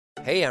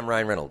Hey, I'm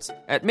Ryan Reynolds.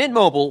 At Mint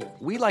Mobile,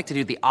 we like to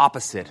do the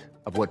opposite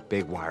of what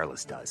Big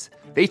Wireless does.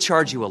 They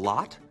charge you a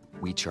lot,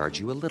 we charge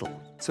you a little.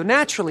 So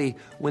naturally,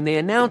 when they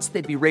announced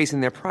they'd be raising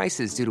their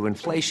prices due to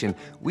inflation,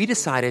 we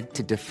decided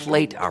to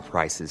deflate our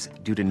prices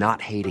due to not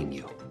hating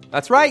you.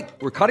 That's right.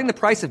 We're cutting the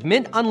price of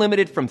Mint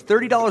Unlimited from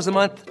 $30 a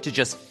month to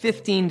just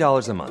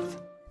 $15 a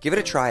month. Give it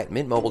a try at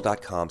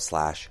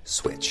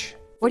mintmobile.com/switch.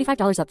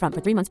 $45 up front for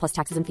 3 months plus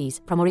taxes and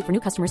fees. Promo rate for new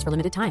customers for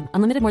limited time.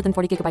 Unlimited more than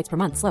 40 gigabytes per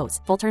month. Slows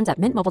full terms at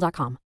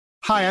mintmobile.com.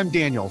 Hi, I'm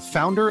Daniel,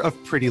 founder of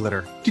Pretty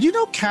Litter. Did you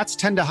know cats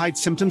tend to hide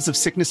symptoms of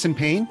sickness and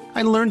pain?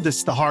 I learned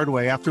this the hard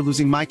way after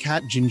losing my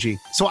cat, Gingy.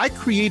 So I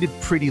created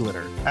Pretty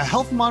Litter, a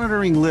health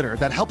monitoring litter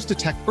that helps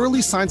detect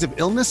early signs of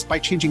illness by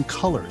changing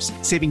colors,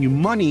 saving you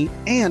money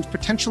and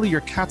potentially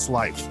your cat's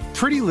life.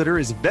 Pretty Litter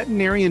is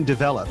veterinarian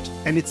developed,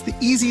 and it's the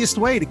easiest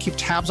way to keep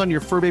tabs on your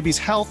fur baby's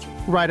health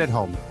right at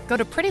home. Go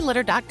to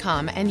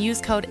prettylitter.com and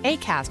use code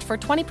ACAST for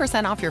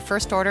 20% off your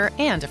first order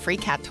and a free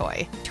cat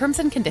toy. Terms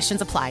and conditions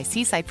apply.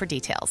 See site for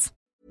details.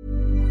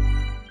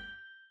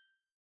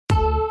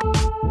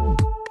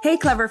 Hey,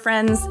 clever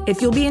friends.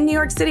 If you'll be in New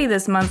York City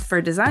this month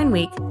for Design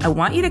Week, I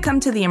want you to come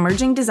to the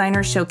Emerging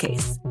Designer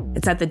Showcase.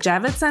 It's at the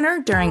Javits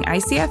Center during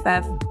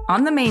ICFF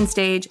on the main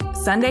stage,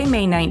 Sunday,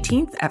 May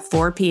 19th at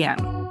 4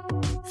 p.m.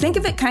 Think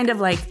of it kind of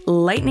like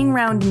lightning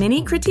round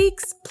mini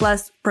critiques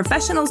plus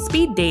professional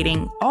speed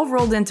dating all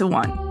rolled into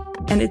one.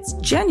 And it's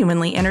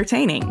genuinely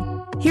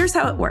entertaining. Here's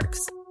how it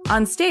works.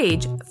 On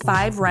stage,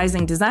 5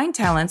 rising design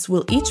talents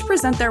will each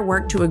present their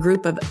work to a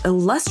group of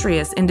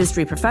illustrious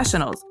industry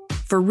professionals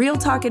for real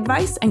talk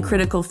advice and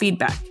critical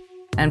feedback.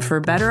 And for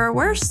better or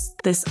worse,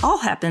 this all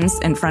happens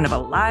in front of a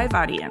live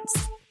audience.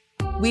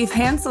 We've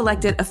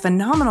hand-selected a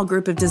phenomenal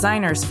group of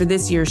designers for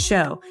this year's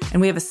show, and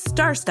we have a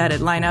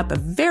star-studded lineup of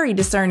very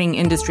discerning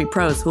industry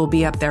pros who will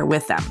be up there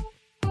with them.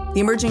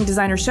 The Emerging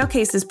Designer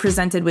Showcase is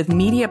presented with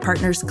media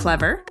partners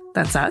Clever,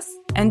 that's us,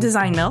 and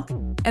Design Milk,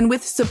 and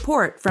with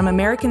support from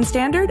American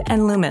Standard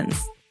and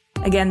Lumens.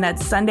 Again,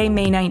 that's Sunday,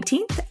 May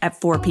 19th at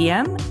 4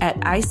 p.m. at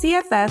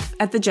ICFF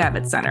at the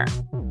Javits Center.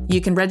 You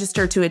can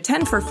register to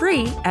attend for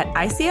free at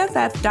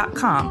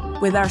icff.com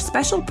with our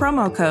special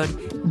promo code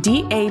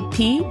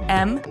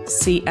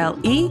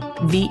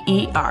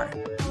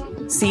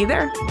DAPMCLEVER. See you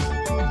there.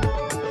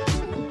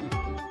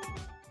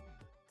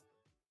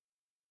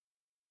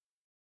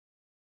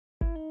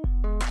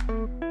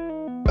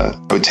 I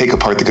would take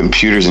apart the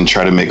computers and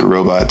try to make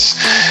robots.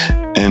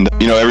 And,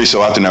 every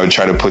so often I would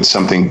try to put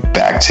something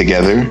back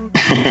together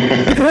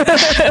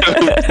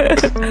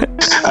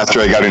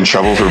after I got in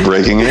trouble for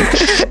breaking it.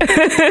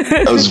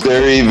 I was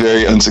very,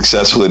 very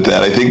unsuccessful at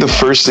that. I think the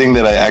first thing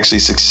that I actually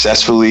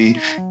successfully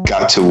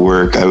got to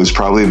work, I was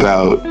probably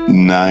about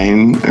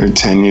 9 or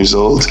 10 years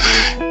old.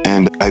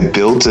 And I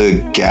built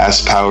a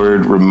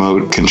gas-powered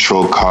remote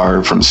control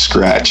car from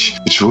scratch,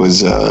 which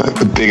was a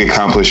big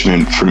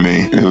accomplishment for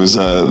me. It was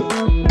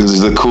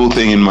the cool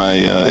thing in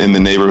the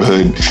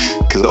neighborhood,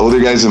 because the older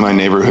guys in my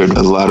neighborhood,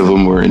 a lot of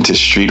them were into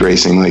street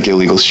racing, like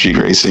illegal street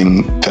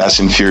racing, Fast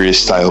and Furious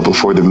style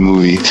before the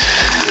movie.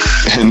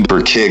 And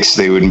for kicks,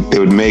 they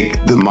would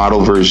make the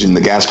model version,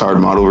 the gas-powered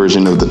model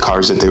version of the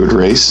cars that they would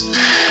race.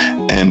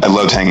 And I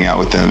loved hanging out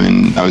with them,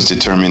 and I was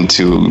determined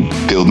to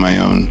build my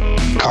own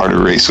car to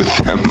race with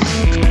them.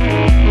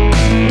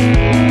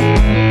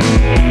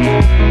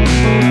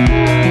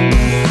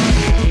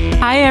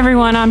 Hi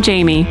everyone, I'm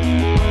Jamie.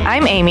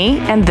 I'm Amy,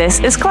 and this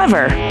is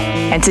Clever.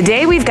 And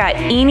today we've got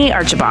Eni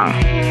Archibong.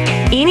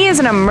 Eni is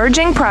an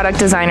emerging product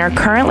designer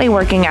currently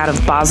working out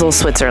of Basel,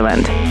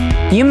 Switzerland.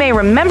 You may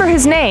remember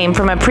his name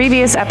from a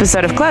previous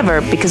episode of Clever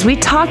because we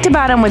talked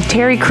about him with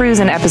Terry Crews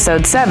in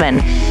episode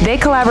 7. They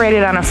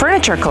collaborated on a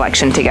furniture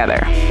collection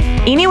together.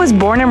 Eni was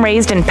born and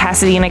raised in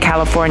Pasadena,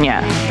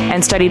 California,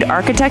 and studied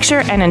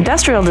architecture and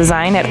industrial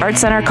design at Art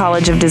Center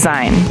College of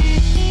Design.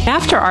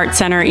 After Art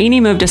Center, Eni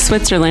moved to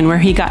Switzerland where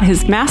he got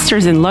his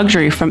master's in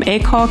luxury from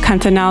École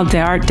Cantonale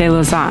d'Art de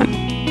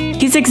Lausanne.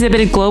 He's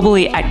exhibited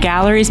globally at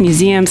galleries,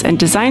 museums, and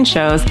design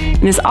shows,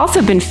 and has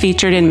also been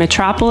featured in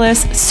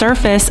Metropolis,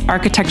 Surface,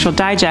 Architectural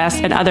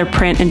Digest, and other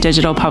print and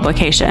digital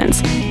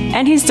publications.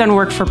 And he's done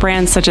work for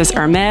brands such as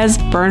Hermès,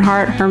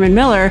 Bernhardt, Herman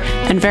Miller,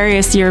 and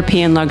various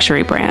European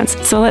luxury brands.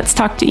 So let's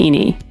talk to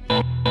Eni.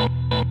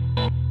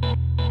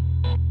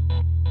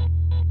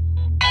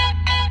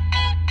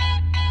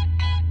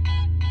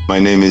 My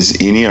name is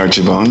Eni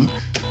Archibong.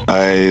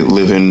 I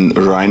live in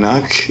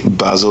Rheinach,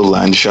 Basel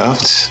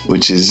Landschaft,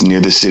 which is near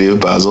the city of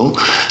Basel.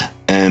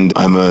 And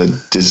I'm a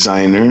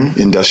designer,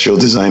 industrial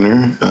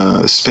designer,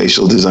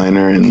 spatial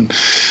designer, and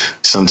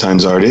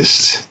sometimes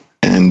artist.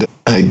 And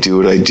I do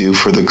what I do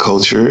for the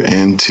culture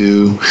and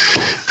to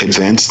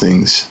advance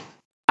things.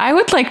 I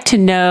would like to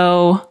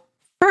know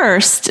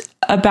first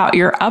about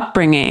your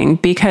upbringing,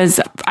 because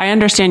I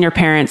understand your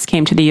parents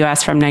came to the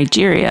U.S. from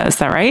Nigeria. Is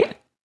that right?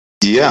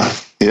 Yeah.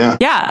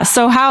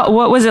 So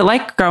what was it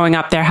like growing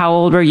up there? How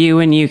old were you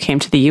when you came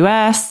to the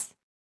U.S.?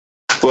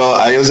 Well,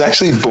 I was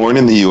actually born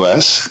in the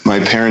U.S. My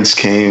parents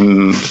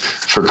came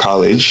for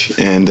college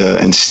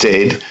and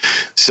stayed.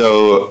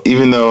 So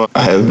even though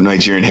I have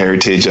Nigerian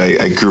heritage,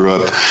 I grew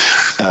up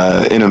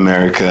in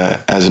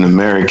America as an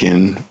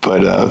American.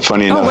 But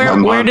funny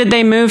enough, where did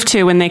they move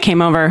to when they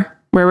came over?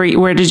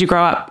 Where did you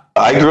grow up?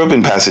 I grew up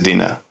in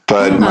Pasadena,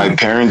 but my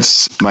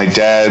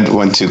dad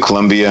went to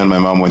Columbia and my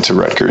mom went to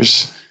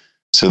Rutgers.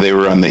 So they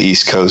were on the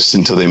East Coast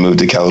until they moved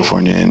to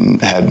California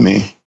and had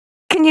me.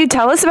 Can you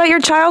tell us about your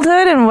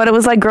childhood and what it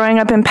was like growing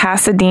up in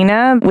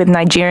Pasadena with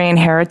Nigerian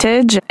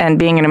heritage and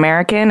being an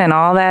American and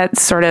all that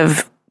sort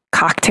of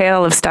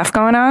cocktail of stuff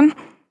going on?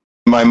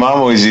 My mom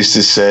always used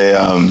to say,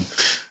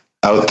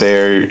 out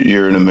there,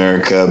 you're in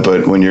America,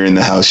 but when you're in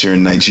the house, you're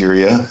in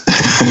Nigeria.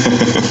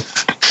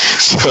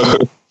 So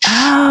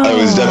I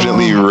was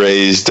definitely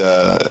raised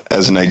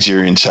as a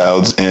Nigerian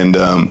child, and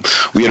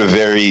we had a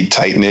very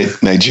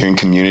tight-knit Nigerian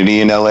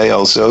community in LA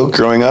also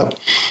growing up.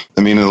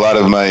 I mean, a lot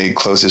of my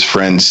closest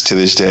friends to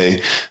this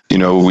day,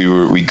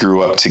 we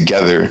grew up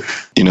together,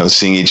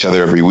 seeing each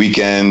other every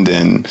weekend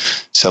and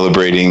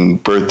celebrating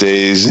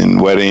birthdays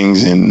and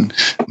weddings and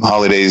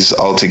holidays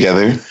all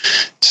together.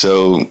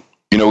 So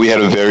we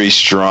had a very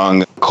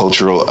strong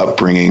cultural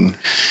upbringing,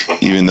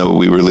 even though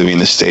we were living in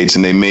the States,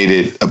 and they made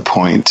it a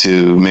point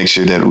to make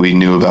sure that we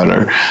knew about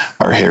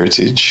our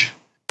heritage.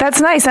 That's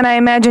nice. And I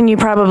imagine you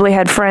probably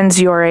had friends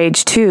your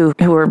age, too,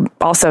 who were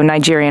also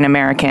Nigerian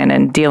American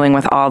and dealing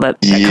with all that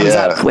comes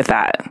up with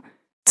that.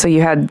 So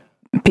you had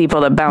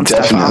people to bounce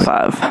stuff off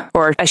of,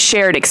 or a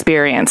shared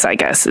experience, I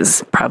guess,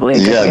 is probably a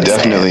good way to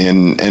definitely. say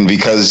it. And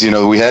because,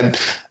 we had,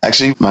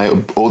 actually,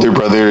 my older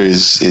brother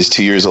is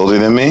 2 years older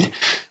than me.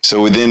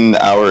 So within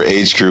our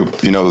age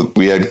group,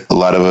 we had a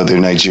lot of other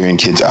Nigerian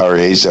kids our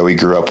age that we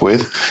grew up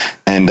with.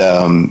 And,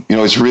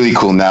 it's really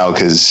cool now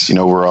because,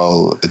 we're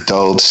all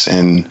adults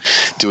and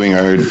doing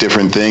our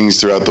different things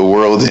throughout the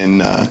world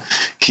and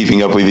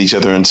keeping up with each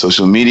other on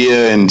social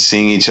media and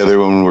seeing each other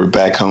when we're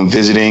back home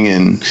visiting.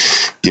 And,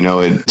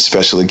 at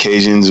special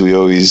occasions, we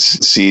always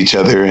see each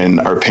other, and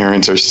our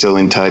parents are still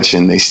in touch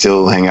and they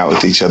still hang out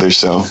with each other.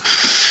 So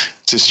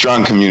it's a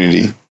strong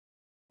community.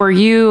 Were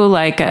you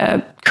like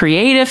a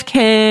creative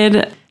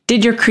kid?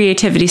 Did your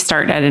creativity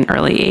start at an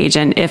early age?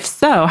 And if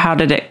so, how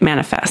did it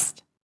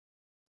manifest?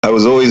 I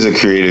was always a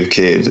creative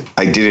kid.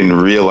 I didn't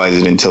realize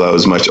it until I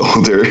was much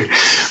older.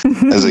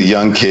 As a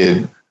young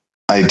kid,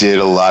 I did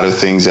a lot of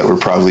things that were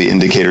probably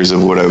indicators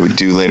of what I would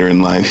do later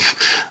in life.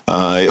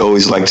 I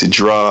always liked to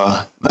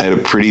draw. I had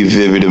a pretty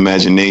vivid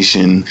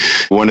imagination.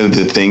 One of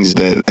the things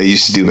that I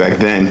used to do back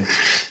then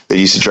that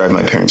used to drive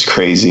my parents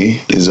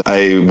crazy is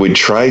I would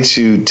try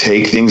to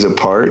take things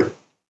apart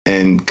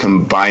and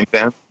combine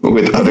them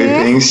with other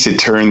things to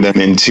turn them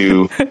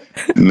into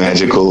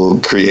magical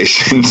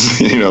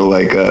creations.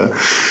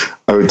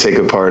 I would take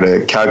apart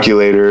a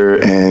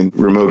calculator and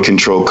remote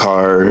control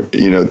car,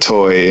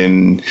 toy,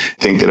 and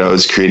think that I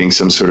was creating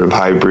some sort of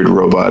hybrid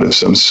robot of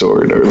some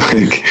sort, or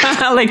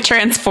like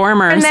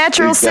Transformers. A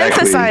natural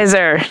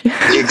synthesizer.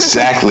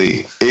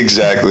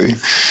 Exactly.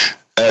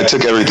 I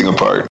took everything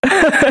apart.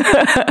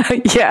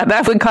 Yeah,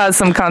 that would cause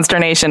some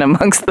consternation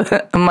amongst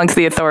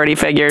the authority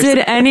figures.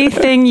 Did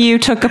anything you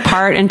took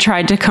apart and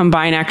tried to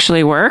combine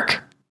actually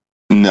work?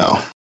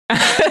 No.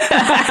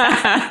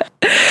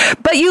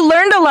 But you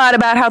learned a lot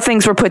about how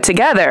things were put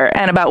together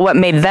and about what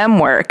made them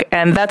work.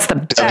 And that's the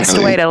best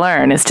way to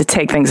learn, is to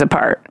take things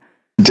apart.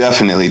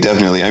 Definitely.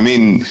 I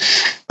mean,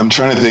 I'm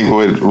trying to think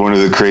what one of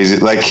the crazy,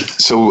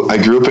 so I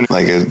grew up in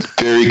a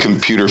very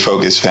computer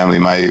focused family.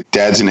 My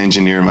dad's an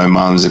engineer. My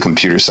mom's a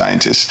computer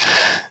scientist.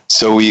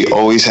 So we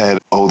always had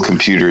old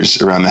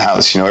computers around the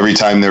house. Every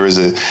time there was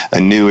a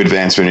new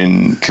advancement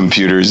in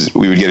computers,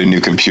 we would get a new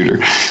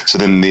computer. So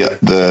then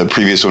the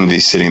previous one would be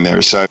sitting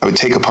there. So I would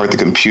take apart the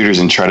computers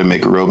and try to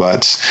make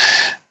robots.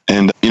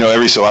 And,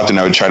 every so often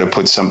I would try to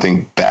put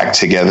something back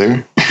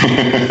together.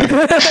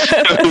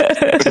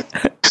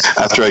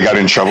 After I got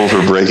in trouble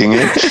for breaking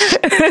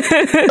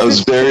it. I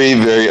was very,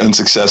 very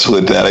unsuccessful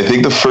at that. I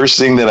think the first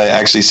thing that I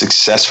actually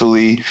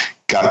successfully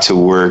got to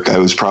work, I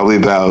was probably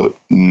about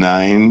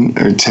 9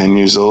 or 10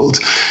 years old.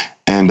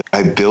 And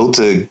I built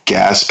a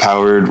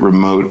gas-powered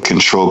remote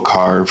control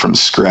car from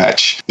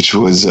scratch, which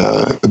was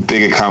a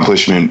big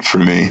accomplishment for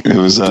me. It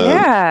was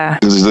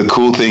the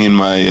cool thing in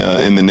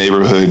the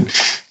neighborhood,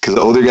 because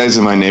the older guys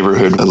in my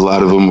neighborhood, a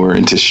lot of them were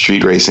into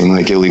street racing,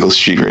 like illegal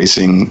street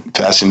racing,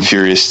 Fast and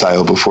Furious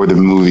style before the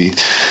movie.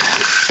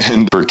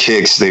 And for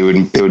kicks, they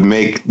would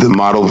make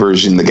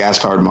the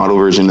gas-powered model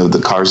version of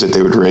the cars that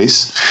they would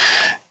race.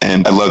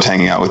 And I loved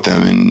hanging out with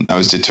them, and I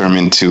was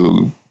determined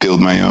to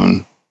build my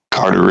own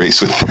car to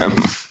race with them.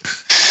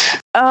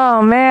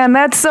 Oh man,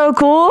 that's so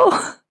cool.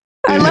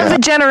 I love the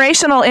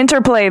generational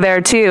interplay there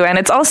too. And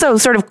it's also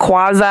sort of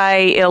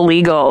quasi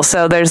illegal.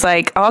 So there's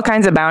all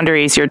kinds of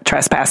boundaries you're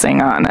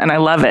trespassing on. And I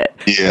love it.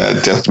 Yeah,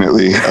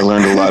 definitely. I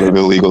learned a lot of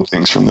illegal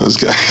things from those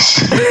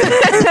guys.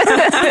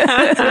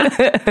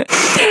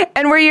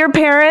 And were your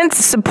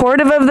parents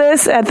supportive of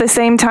this at the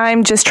same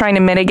time, just trying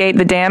to mitigate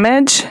the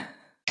damage?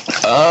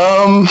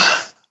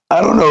 I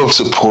don't know if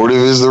supportive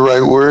is the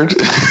right word.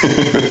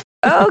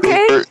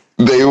 Okay.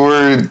 They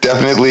were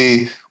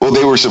definitely, well,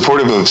 they were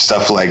supportive of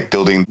stuff like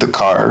building the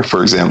car,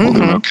 for example,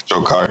 the remote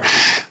control car,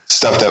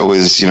 stuff that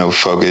was,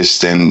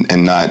 focused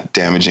and not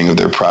damaging of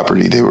their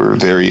property. They were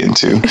very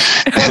into.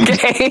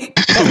 Okay.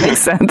 That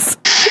makes sense.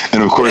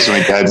 And of course, my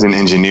dad's an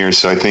engineer,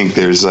 so I think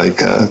there's like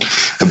a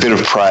bit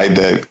of pride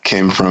that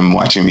came from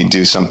watching me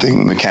do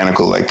something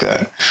mechanical like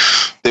that.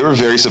 They were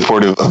very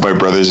supportive of my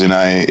brothers and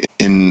I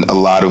in a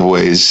lot of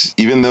ways,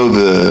 even though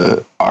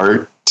the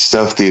art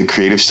stuff, the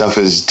creative stuff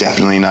is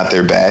definitely not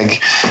their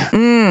bag.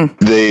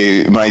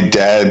 My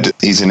dad,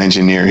 he's an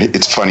engineer.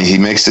 It's funny. He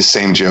makes the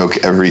same joke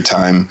every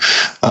time.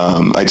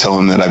 I tell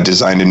him that I've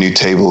designed a new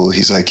table.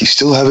 He's like, you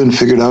still haven't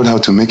figured out how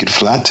to make it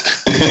flat?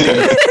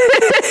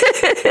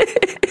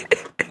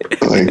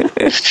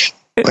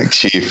 like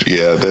Chief.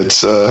 Yeah,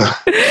 that's,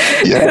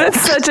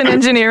 That's such an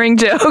engineering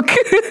joke.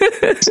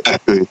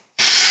 Exactly.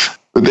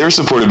 But they're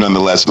supportive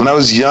nonetheless. When I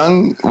was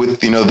young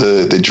with,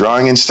 the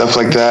drawing and stuff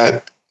like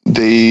that,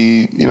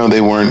 they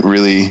weren't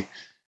really,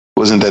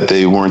 wasn't that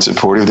they weren't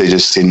supportive. They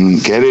just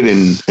didn't get it.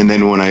 And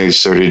then when I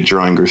started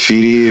drawing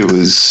graffiti, it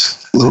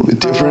was a little bit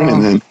different.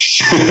 And then,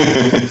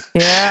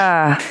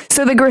 yeah.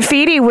 So the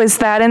graffiti, was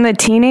that in the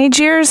teenage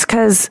years?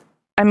 Because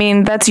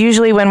that's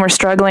usually when we're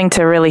struggling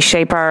to really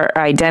shape our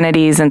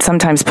identities and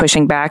sometimes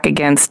pushing back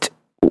against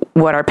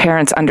what our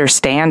parents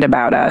understand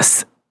about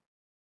us.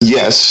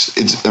 Yes,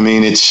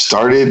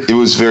 it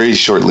was very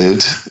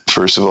short-lived,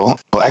 first of all.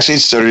 Well, actually,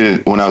 it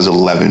started when I was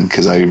 11,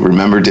 because I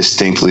remember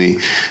distinctly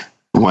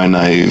when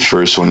I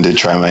first wanted to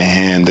try my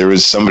hand. There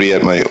was somebody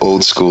at my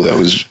old school that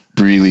was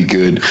really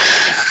good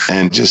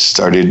and just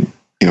started,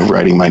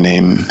 writing my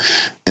name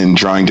and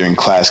drawing during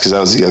class, because that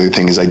was the other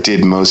thing, is I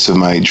did most of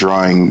my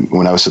drawing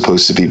when I was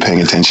supposed to be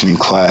paying attention in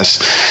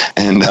class.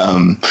 And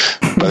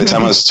by the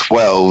time I was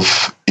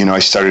 12, I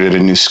started at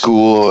a new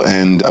school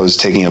and I was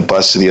taking a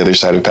bus to the other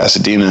side of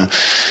Pasadena.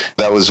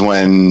 That was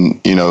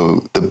when,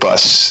 the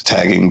bus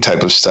tagging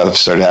type of stuff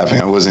started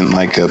happening. I wasn't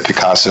like a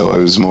Picasso. I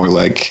was more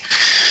like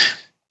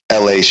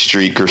LA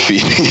street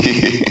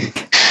graffiti.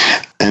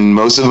 And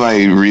most of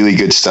my really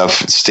good stuff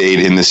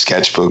stayed in the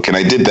sketchbook. And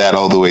I did that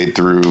all the way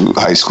through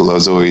high school. I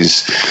was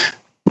always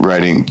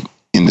writing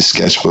in the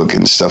sketchbook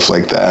and stuff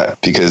like that,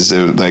 because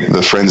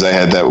the friends I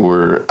had that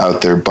were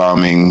out there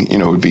bombing,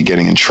 would be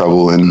getting in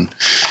trouble, and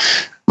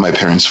my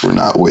parents were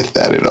not with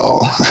that at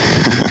all.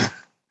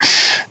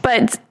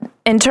 But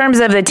in terms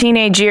of the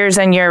teenage years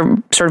and your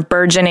sort of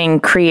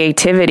burgeoning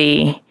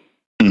creativity,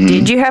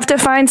 did you have to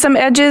find some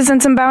edges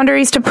and some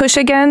boundaries to push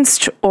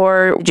against?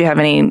 Or did you have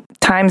any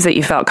times that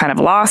you felt kind of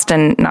lost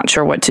and not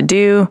sure what to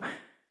do?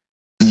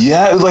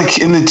 Yeah, like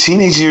in the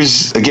teenage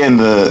years, again,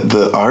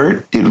 the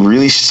art, it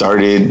really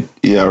started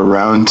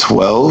around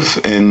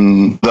 12.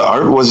 And the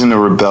art wasn't a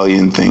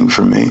rebellion thing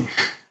for me.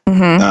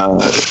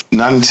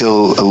 Not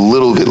until a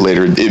little bit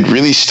later. It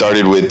really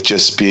started with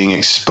just being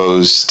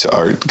exposed to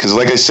art. Because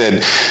like I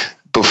said,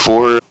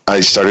 before I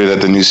started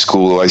at the new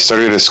school, I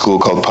started at a school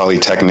called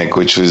Polytechnic,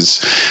 which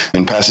was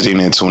in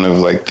Pasadena. It's one of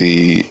like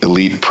the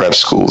elite prep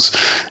schools,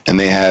 and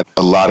they had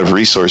a lot of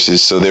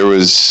resources. So there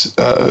was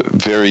a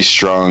very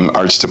strong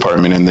arts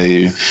department, and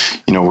they,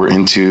 were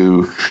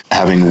into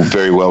having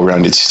very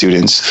well-rounded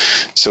students.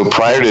 So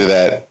prior to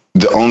that,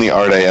 the only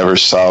art I ever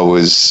saw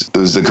was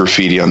the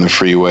graffiti on the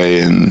freeway,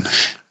 and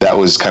that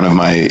was kind of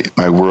my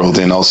world.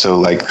 And also,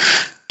 like,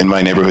 in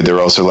my neighborhood, there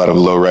were also a lot of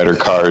lowrider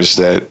cars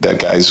that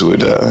guys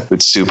would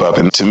soup up.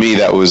 And to me,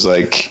 that was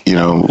like,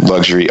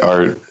 luxury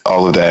art,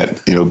 all of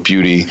that,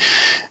 beauty.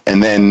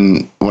 And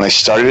then when I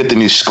started at the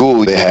new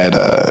school, they had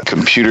a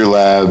computer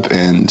lab,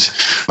 and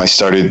I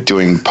started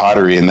doing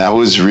pottery. And that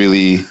was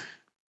really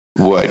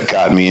what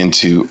got me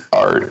into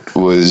art,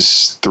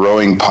 was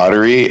throwing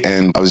pottery.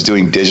 And I was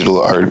doing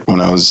digital art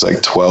when I was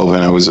like 12,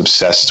 and I was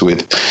obsessed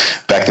with,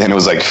 back then it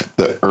was like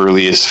the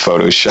earliest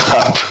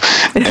Photoshop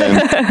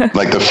and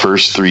like the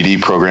first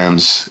 3D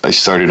programs. I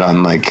started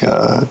on like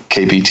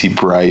KPT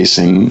Bryce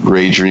and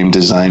Ray Dream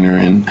Designer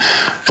and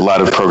a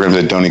lot of programs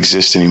that don't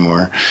exist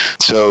anymore.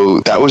 So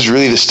that was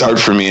really the start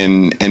for me.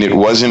 And it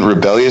wasn't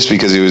rebellious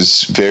because it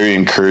was very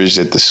encouraged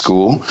at the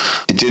school.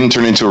 It didn't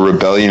turn into a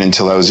rebellion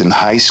until I was in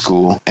high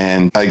school.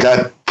 And I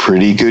got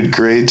pretty good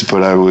grades,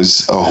 but I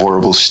was a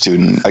horrible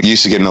student. I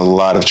used to get in a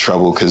lot of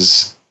trouble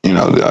because,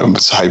 I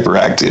was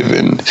hyperactive,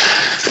 and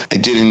I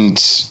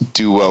didn't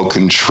do well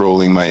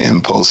controlling my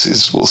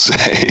impulses, we'll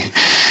say.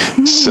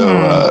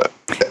 So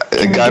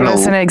I got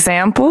an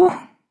example?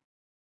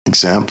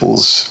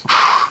 Examples,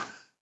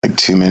 like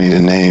too many to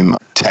name.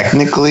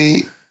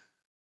 Technically,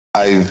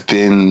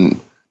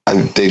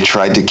 they've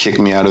tried to kick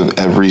me out of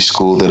every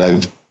school that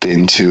I've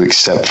been to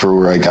except for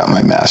where I got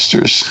my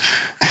master's.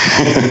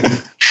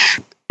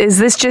 Is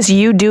this just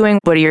you doing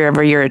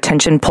whatever your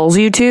attention pulls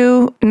you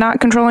to, not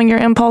controlling your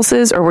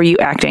impulses, or were you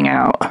acting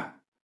out?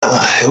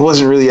 It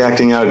wasn't really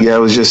acting out. Yeah, I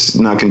was just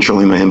not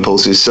controlling my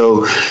impulses.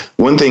 So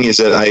one thing is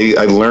that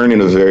I learn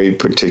in a very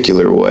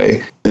particular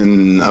way,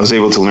 and I was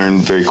able to learn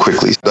very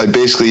quickly. I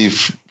basically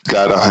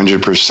got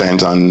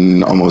 100%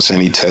 on almost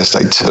any test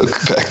I took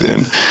back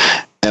then.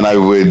 and I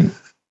would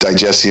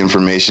digest the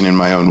information in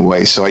my own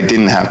way. So I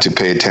didn't have to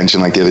pay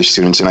attention like the other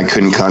students, and I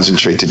couldn't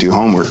concentrate to do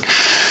homework.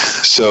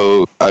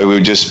 So I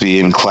would just be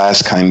in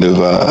class kind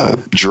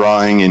of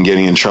drawing and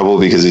getting in trouble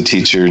because the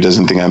teacher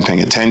doesn't think I'm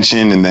paying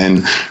attention, and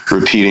then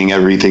repeating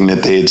everything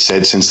that they had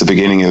said since the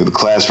beginning of the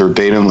class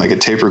verbatim like a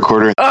tape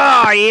recorder.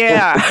 Oh,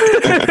 yeah.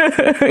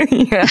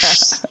 Yeah.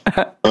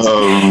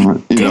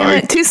 Damn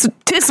it,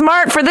 too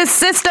smart for this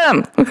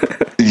system.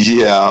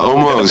 Yeah,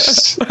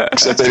 almost.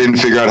 Except I didn't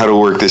figure out how to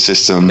work the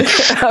system.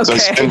 Okay. So I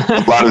spent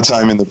a lot of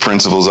time in the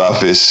principal's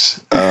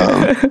office.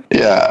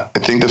 Yeah, I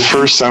think the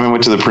first time I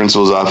went to the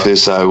principal's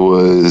office, I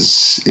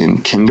was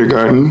in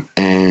kindergarten,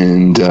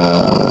 and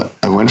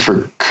I went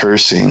for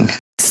cursing.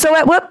 So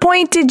at what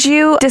point did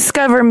you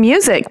discover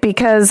music?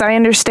 Because I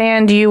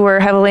understand you were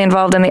heavily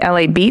involved in the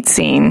LA beat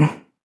scene.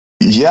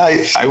 Yeah,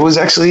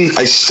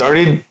 I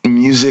started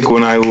music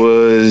when I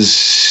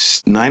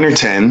was 9 or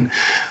 10,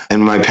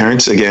 and my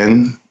parents,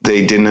 again,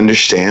 they didn't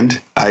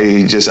understand.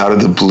 I just out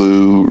of the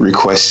blue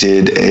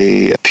requested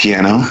a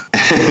piano,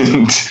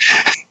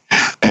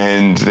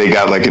 and they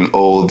got like an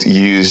old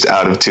used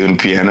out of tune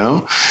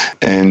piano,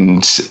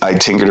 and I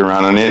tinkered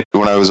around on it.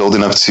 When I was old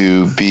enough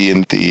to be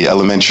in the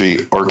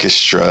elementary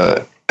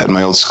orchestra at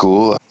my old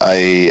school,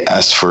 I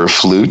asked for a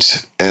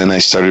flute, and I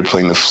started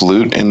playing the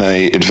flute, and I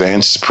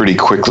advanced pretty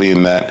quickly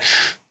in that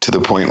to the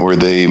point where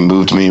they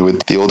moved me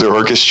with the older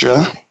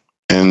orchestra.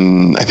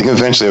 And I think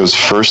eventually I was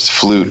first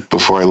flute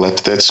before I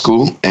left that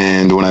school.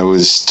 And when I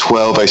was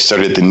 12, I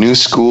started at the new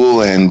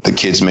school, and the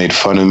kids made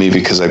fun of me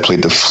because I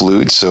played the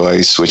flute. So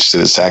I switched to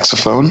the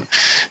saxophone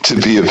to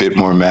be a bit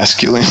more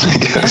masculine, I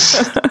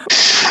guess.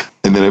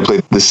 And then I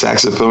played the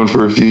saxophone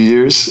for a few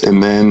years.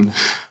 And then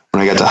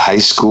when I got to high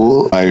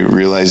school, I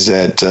realized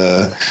that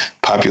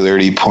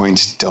popularity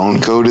points don't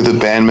go to the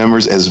band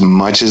members as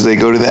much as they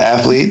go to the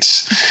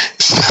athletes.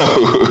 So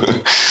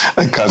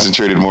I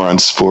concentrated more on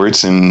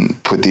sports and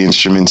put the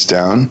instruments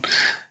down.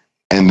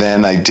 And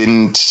then I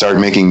didn't start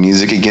making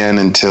music again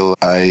until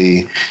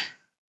I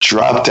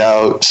dropped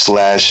out /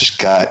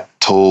 got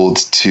told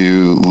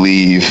to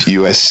leave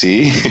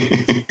USC.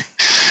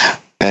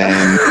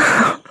 And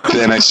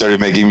then I started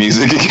making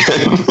music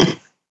again.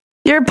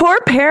 Your poor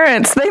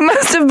parents, they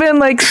must have been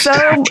like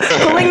so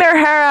pulling their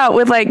hair out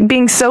with like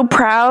being so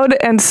proud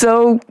and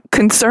so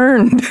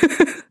concerned.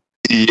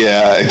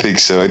 Yeah, I think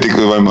so. I think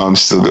my mom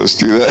still goes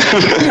through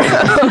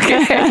that.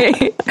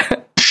 Okay.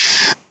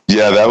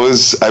 Yeah,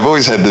 I've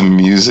always had the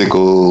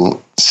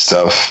musical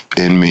stuff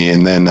in me.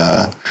 And then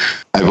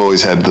I've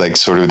always had like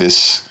sort of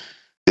this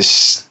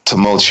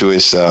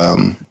tumultuous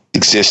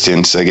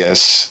existence, I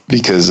guess,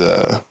 because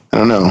I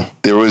don't know,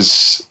 there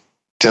was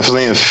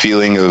definitely a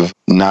feeling of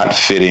not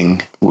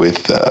fitting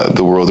with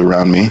the world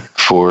around me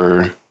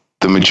for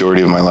the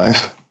majority of my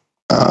life,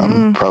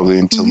 probably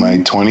until my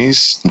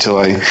 20s, until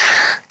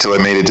I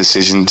made a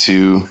decision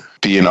to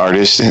be an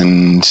artist,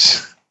 and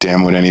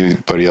damn what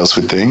anybody else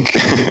would think.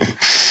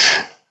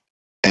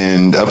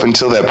 And up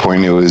until that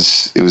point, it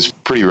was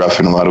pretty rough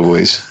in a lot of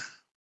ways.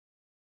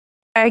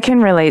 I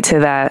can relate to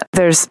that.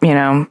 There's,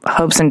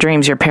 hopes and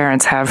dreams your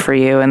parents have for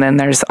you, and then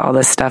there's all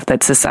this stuff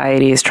that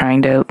society is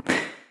trying to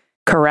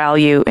corral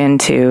you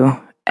into,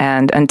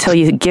 and until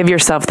you give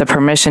yourself the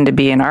permission to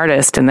be an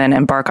artist and then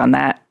embark on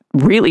that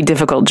really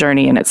difficult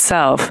journey in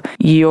itself,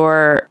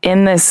 you're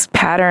in this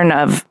pattern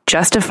of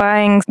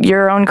justifying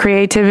your own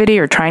creativity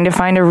or trying to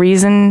find a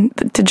reason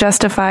to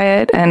justify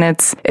it, and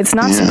it's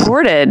not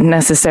supported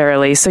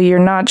necessarily, so you're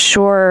not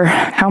sure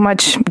how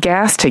much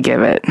gas to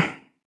give it.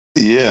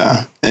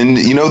 Yeah. And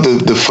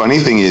the funny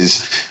thing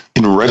is,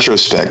 in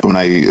retrospect, when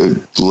I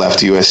left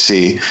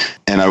USC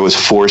and I was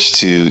forced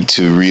to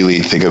really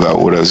think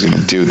about what I was going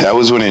to do, that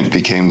was when it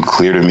became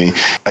clear to me.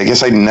 I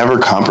guess I never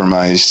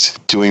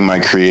compromised doing my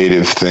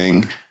creative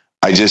thing.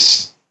 I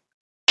just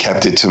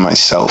kept it to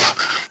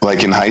myself.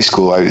 Like in high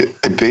school, I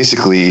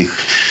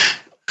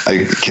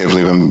can't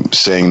believe I'm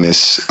saying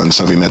this on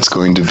something that's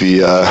going to be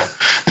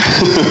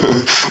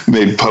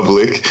made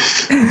public,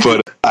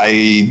 but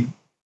I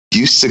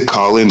used to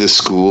call into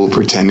school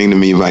pretending to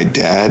be my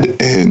dad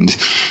and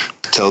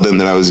tell them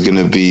that I was going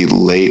to be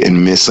late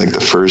and miss like the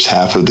first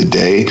half of the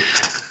day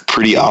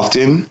pretty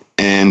often.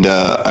 And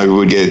I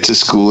would get to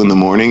school in the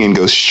morning and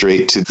go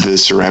straight to the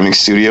ceramic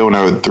studio, and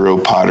I would throw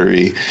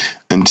pottery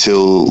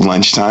until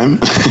lunchtime.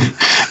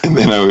 And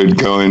then I would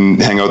go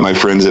and hang out with my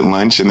friends at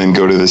lunch and then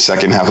go to the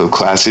second half of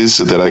classes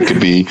so that I could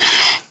be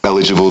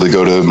eligible to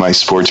go to my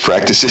sports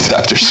practices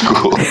after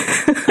school.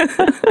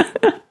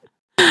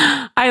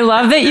 I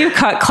love that you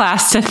cut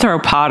class to throw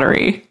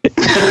pottery. The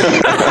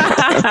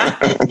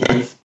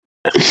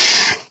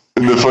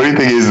funny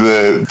thing is,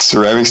 the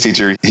ceramics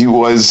teacher, he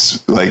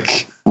was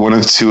like one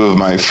of two of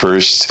my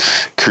first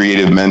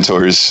creative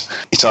mentors.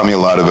 He taught me a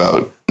lot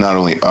about not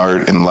only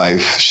art and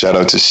life. Shout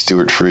out to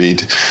Stuart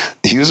Freed.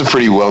 He was a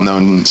pretty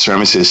well-known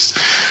ceramicist,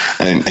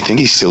 and I think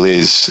he still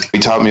is. He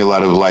taught me a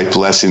lot of life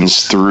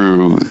lessons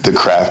through the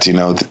craft,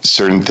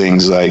 certain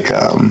things like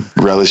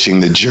relishing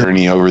the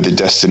journey over the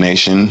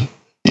destination.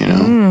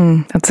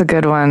 That's a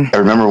good one. I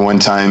remember one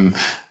time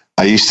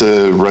I used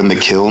to run the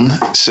kiln.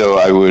 So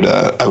I would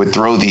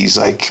throw these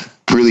like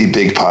really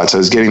big pots. I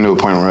was getting to a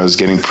point where I was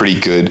getting pretty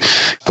good.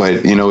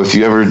 But, you know, if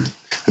you ever have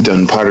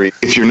done pottery,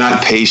 if you're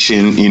not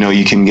patient, you know,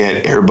 you can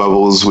get air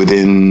bubbles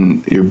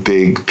within your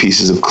big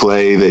pieces of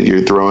clay that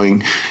you're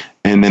throwing,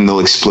 and then they'll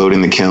explode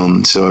in the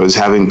kiln. So I was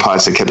having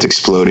pots that kept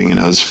exploding,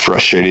 and I was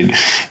frustrated.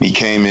 He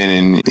came in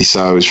and he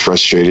saw I was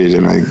frustrated,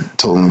 and I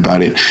told him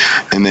about it.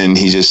 And then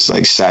he just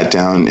like sat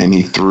down and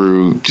he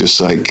threw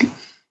just like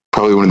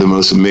probably one of the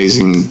most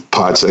amazing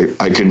pots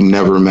I could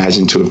never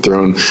imagine to have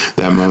thrown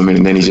that moment.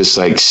 And then he just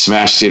like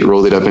smashed it,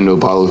 rolled it up into a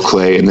ball of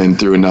clay, and then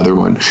threw another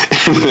one.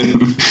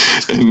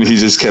 And he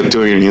just kept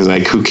doing it. And he was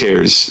like, who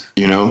cares?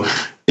 You know,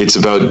 it's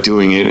about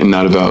doing it and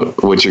not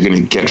about what you're going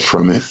to get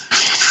from it.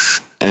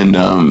 And,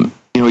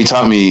 you know, he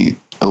taught me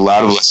a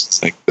lot of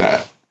lessons like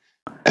that.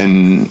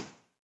 And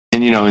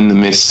you know, in the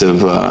midst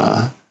of,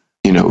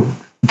 you know,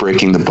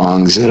 breaking the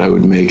bongs that I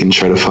would make and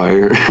try to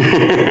fire.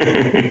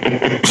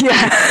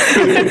 Yeah.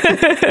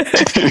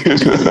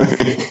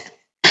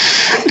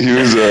 He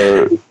was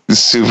a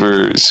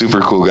super,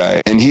 super cool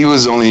guy. And he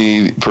was the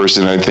only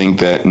person I think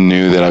that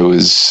knew that I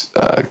was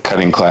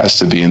cutting class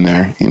to be in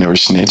there. He never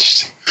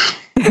snitched.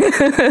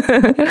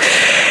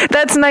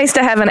 That's nice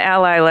to have an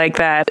ally like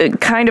that.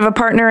 Kind of a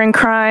partner in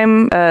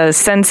crime, a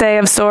sensei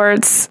of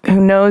sorts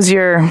who knows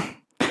you're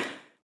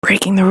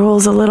breaking the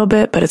rules a little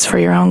bit, but it's for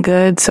your own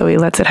good, so he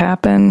lets it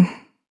happen.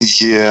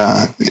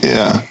 Yeah.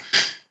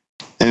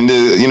 And,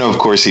 you know, of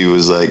course, he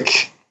was a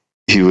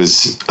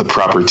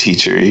proper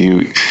teacher.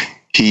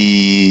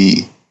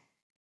 He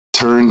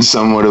turned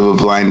somewhat of a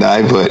blind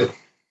eye, but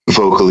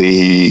vocally,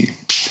 he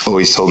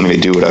always told me to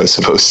do what I was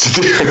supposed to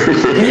do.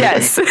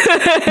 Yes.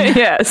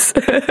 Yes.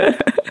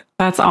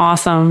 That's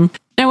awesome.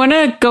 I want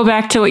to go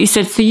back to what you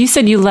said. So you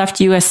said you left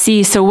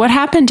USC. So what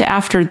happened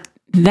after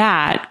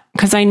that?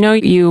 Because I know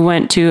you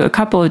went to a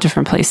couple of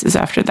different places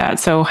after that.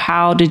 So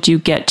how did you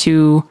get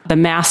to the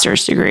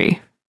master's degree?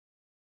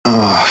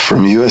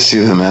 From USC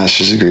to the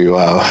master's degree,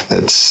 wow,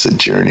 that's a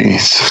journey.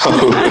 So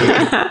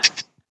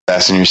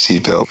fasten your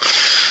seatbelt.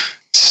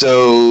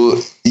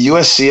 So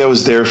USC, I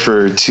was there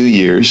for 2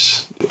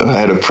 years. I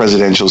had a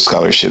presidential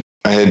scholarship.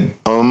 I had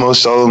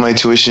almost all of my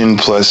tuition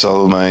plus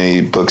all of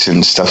my books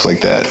and stuff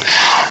like that.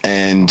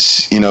 And,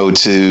 you know,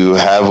 to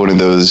have one of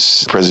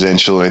those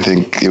presidential, I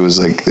think it was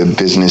like the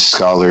business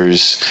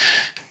scholars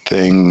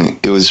thing,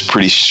 it was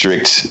pretty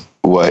strict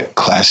what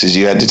classes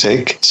you had to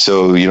take.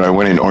 So, you know, I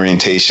went in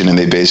orientation and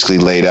they basically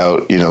laid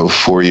out, you know,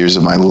 4 years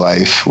of my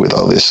life with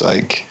all this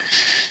like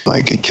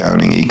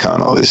accounting, econ,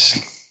 all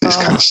this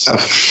kind of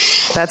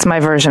stuff. That's my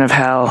version of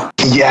hell.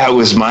 Yeah, it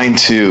was mine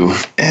too.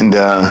 And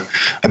I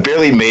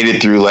barely made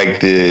it through like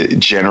the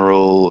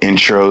general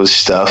intro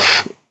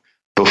stuff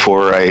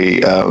before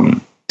I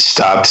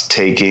stopped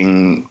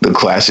taking the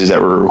classes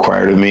that were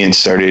required of me and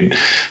started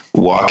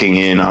walking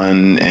in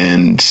on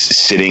and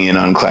sitting in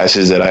on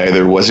classes that I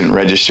either wasn't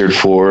registered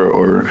for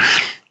or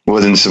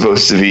wasn't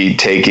supposed to be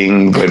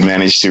taking but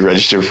managed to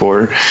register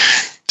for.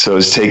 So I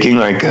was taking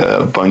like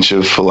a bunch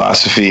of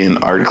philosophy and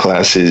art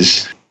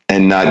classes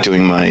and not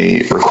doing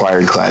my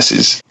required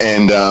classes,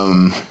 and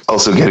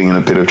also getting in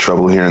a bit of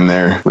trouble here and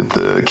there with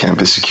the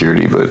campus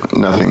security, but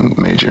nothing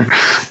major.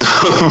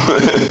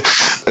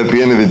 At the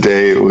end of the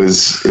day, it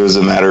was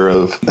a matter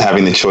of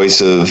having the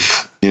choice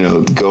of, you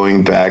know,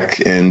 going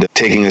back and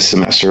taking a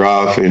semester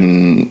off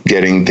and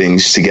getting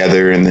things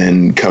together and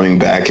then coming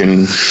back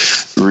and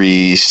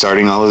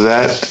restarting all of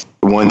that.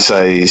 Once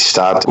I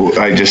stopped,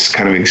 I just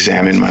kind of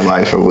examined my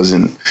life. I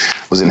wasn't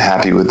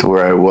happy with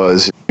where I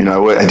was. You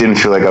know, I didn't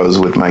feel like I was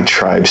with my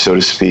tribe, so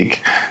to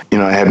speak. You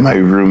know, I had my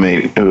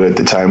roommate who at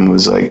the time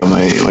was like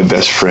my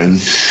best friend.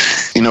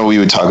 You know, we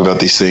would talk about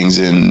these things,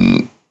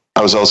 and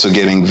I was also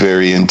getting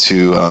very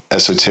into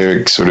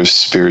esoteric sort of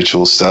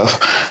spiritual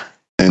stuff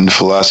and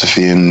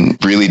philosophy and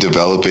really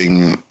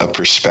developing a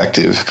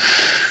perspective.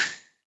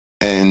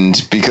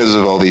 And because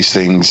of all these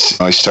things,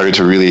 I started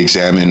to really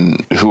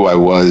examine who I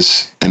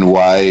was and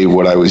why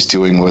what I was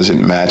doing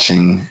wasn't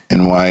matching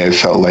and why I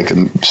felt like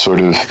I'm sort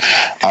of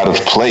out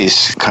of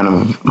place kind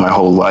of my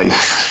whole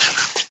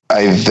life.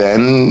 I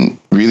then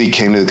really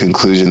came to the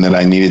conclusion that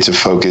I needed to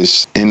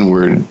focus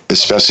inward,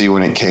 especially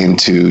when it came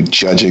to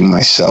judging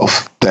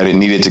myself, that it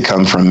needed to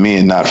come from me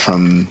and not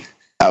from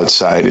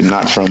outside and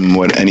not from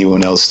what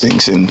anyone else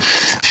thinks, and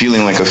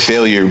feeling like a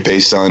failure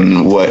based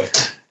on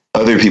what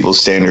other people's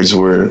standards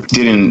were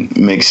didn't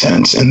make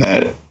sense, and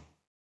that,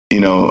 you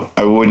know,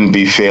 I wouldn't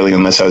be failing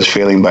unless I was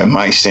failing by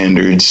my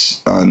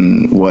standards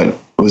on what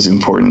was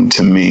important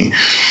to me.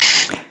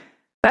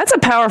 That's a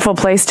powerful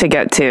place to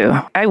get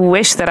to. I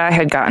wish that I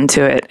had gotten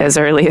to it as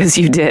early as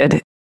you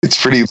did. It's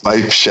pretty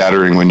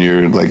life-shattering when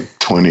you're like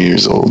 20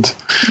 years old.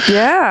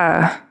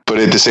 Yeah. But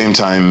at the same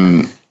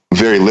time,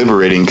 very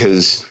liberating,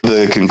 because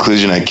the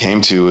conclusion I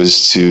came to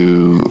was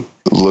to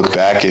look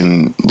back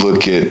and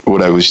look at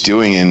what I was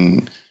doing,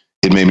 and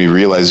it made me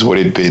realize what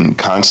had been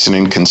constant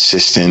and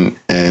consistent.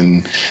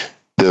 And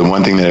the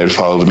one thing that had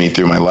followed me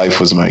through my life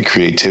was my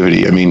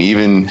creativity. I mean,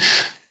 even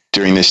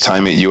during this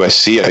time at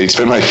USC, I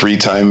spent my free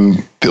time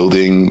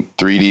building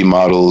 3D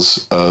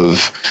models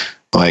of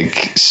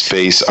like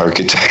space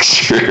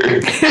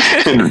architecture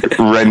and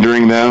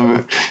rendering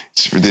them.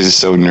 This is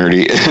so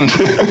nerdy.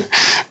 And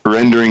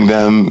rendering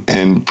them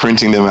and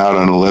printing them out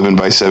on 11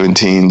 by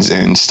 17s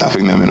and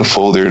stuffing them in a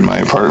folder in my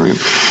apartment.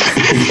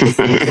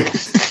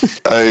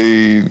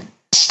 I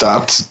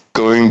stopped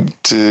going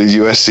to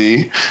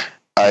USC.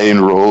 I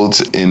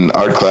enrolled in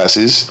art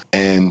classes,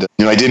 and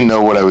I didn't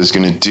know what I was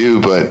going to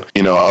do, but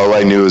all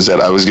I knew is that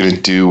I was going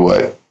to do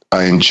what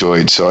I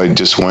enjoyed. So I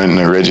just went and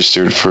I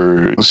registered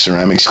for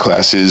ceramics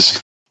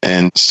classes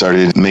and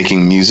started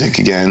making music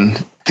again.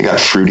 I got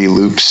Fruity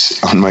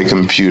Loops on my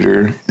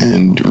computer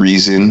and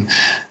Reason,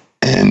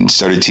 and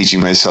started teaching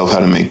myself how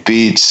to make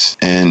beats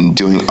and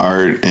doing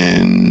art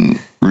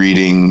and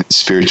reading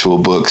spiritual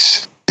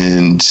books,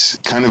 and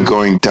kind of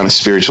going down a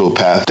spiritual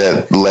path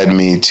that led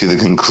me to the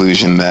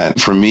conclusion that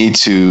for me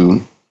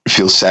to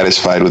feel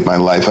satisfied with my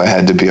life, I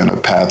had to be on a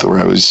path where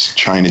I was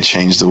trying to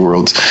change the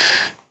world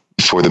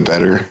for the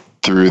better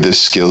through the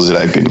skills that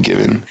I've been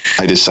given.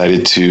 I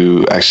decided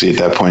to actually at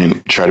that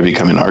point try to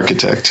become an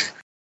architect.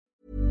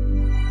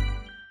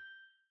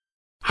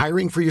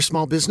 Hiring for your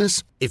small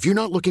business? If you're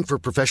not looking for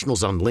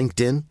professionals on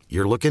LinkedIn,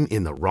 you're looking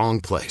in the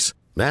wrong place.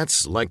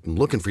 That's like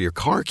looking for your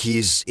car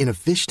keys in a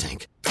fish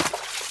tank.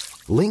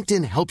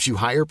 LinkedIn helps you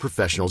hire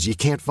professionals you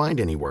can't find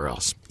anywhere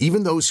else,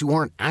 even those who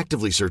aren't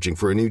actively searching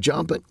for a new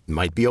job but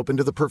might be open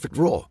to the perfect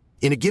role.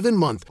 In a given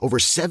month, over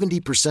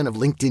 70% of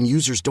LinkedIn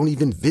users don't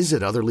even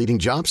visit other leading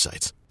job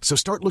sites. So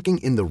start looking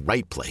in the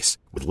right place.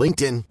 With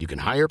LinkedIn, you can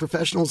hire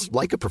professionals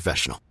like a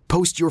professional.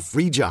 Post your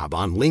free job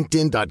on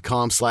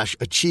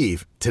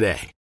linkedin.com/achieve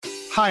today.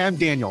 Hi, I'm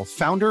Daniel,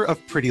 founder of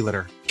Pretty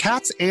Litter.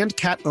 Cats and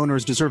cat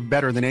owners deserve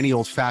better than any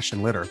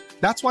old-fashioned litter.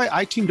 That's why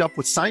I teamed up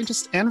with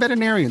scientists and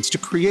veterinarians to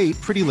create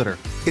Pretty Litter.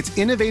 Its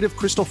innovative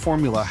crystal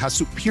formula has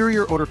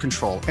superior odor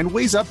control and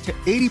weighs up to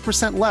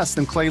 80% less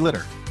than clay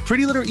litter.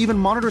 Pretty Litter even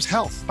monitors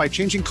health by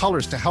changing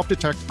colors to help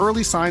detect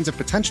early signs of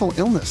potential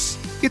illness.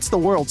 It's the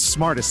world's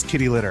smartest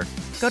kitty litter.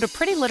 Go to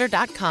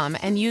prettylitter.com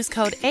and use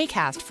code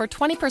ACAST for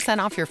 20%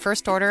 off your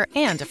first order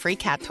and a free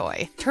cat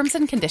toy. Terms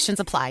and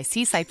conditions apply.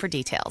 See site for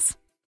details.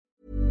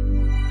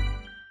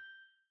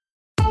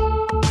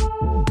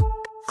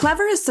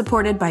 Clever is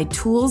supported by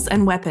Tools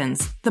and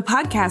Weapons, the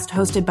podcast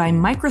hosted by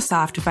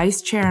Microsoft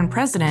Vice Chair and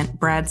President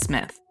Brad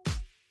Smith.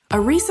 A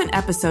recent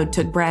episode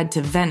took Brad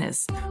to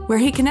Venice, where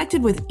he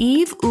connected with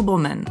Yves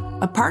Ubelman,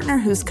 a partner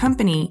whose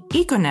company,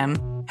 Econem,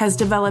 has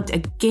developed a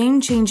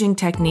game-changing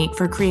technique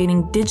for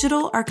creating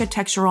digital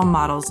architectural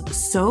models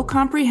so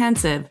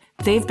comprehensive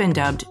they've been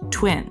dubbed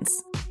twins.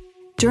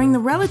 During the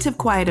relative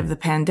quiet of the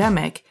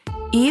pandemic,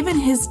 Yves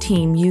and his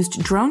team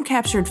used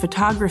drone-captured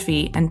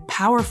photography and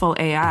powerful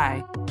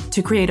AI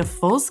to create a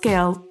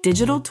full-scale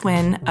digital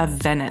twin of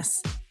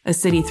Venice, a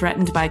city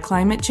threatened by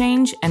climate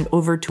change and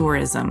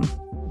over-tourism.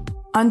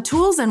 On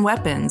Tools and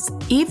Weapons,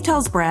 Yves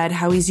tells Brad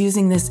how he's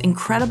using this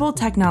incredible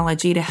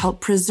technology to help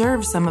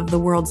preserve some of the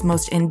world's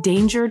most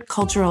endangered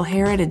cultural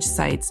heritage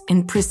sites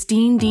in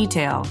pristine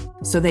detail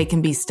so they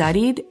can be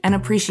studied and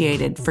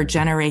appreciated for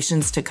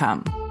generations to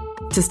come.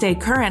 To stay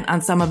current on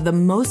some of the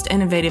most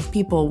innovative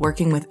people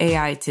working with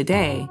AI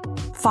today,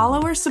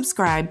 follow or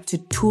subscribe to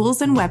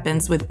Tools and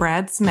Weapons with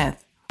Brad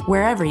Smith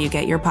wherever you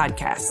get your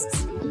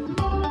podcasts.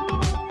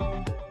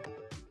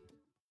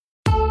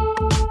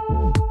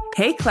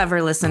 Hey,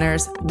 Clever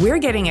listeners, we're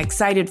getting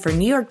excited for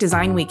New York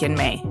Design Week in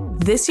May.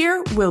 This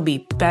year will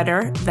be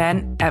better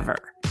than ever.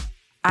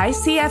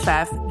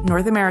 ICFF,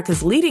 North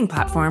America's leading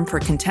platform for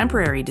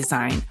contemporary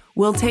design,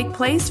 will take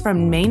place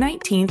from May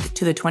 19th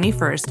to the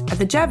 21st at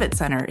the Javits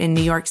Center in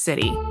New York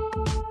City.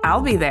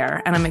 I'll be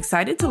there, and I'm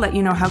excited to let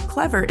you know how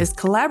Clever is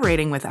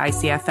collaborating with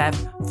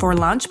ICFF for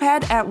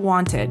Launchpad at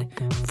Wanted,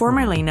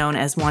 formerly known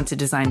as Wanted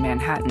Design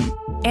Manhattan,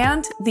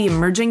 and the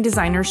Emerging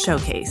Designers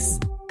Showcase.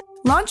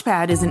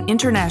 Launchpad is an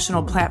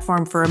international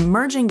platform for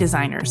emerging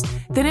designers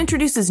that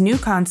introduces new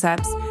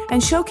concepts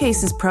and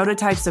showcases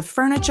prototypes of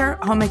furniture,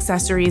 home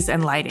accessories,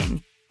 and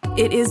lighting.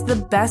 It is the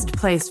best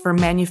place for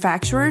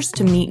manufacturers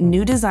to meet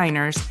new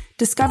designers,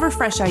 discover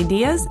fresh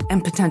ideas,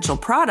 and potential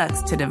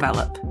products to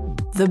develop.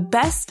 The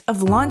best of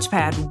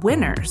Launchpad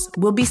winners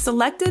will be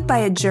selected by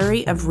a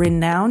jury of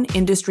renowned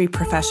industry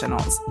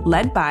professionals,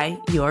 led by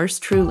yours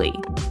truly.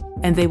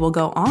 And they will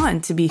go on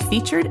to be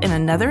featured in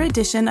another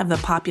edition of the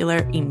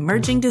popular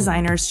Emerging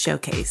Designers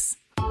Showcase.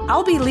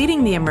 I'll be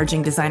leading the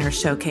Emerging Designers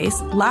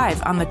Showcase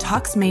live on the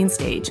Talks main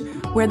stage,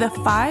 where the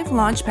 5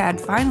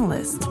 Launchpad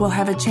finalists will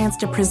have a chance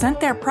to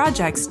present their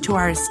projects to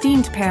our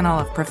esteemed panel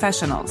of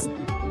professionals.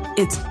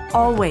 It's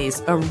always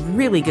a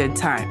really good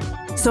time.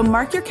 So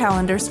mark your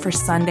calendars for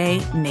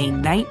Sunday, May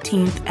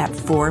 19th at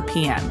 4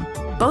 p.m.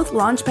 Both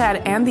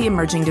Launchpad and the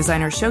Emerging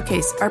Designer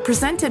Showcase are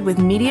presented with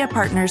media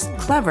partners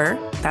Clever,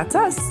 that's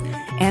us,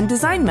 and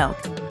Design Milk,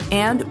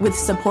 and with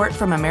support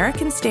from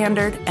American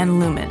Standard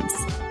and Lumens.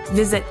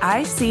 Visit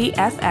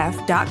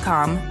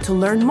ICFF.com to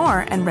learn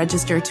more and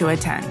register to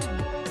attend.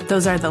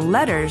 Those are the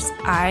letters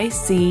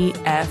ICFF.com.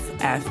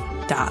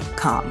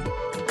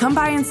 Come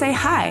by and say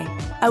hi.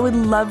 I would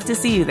love to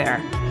see you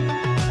there.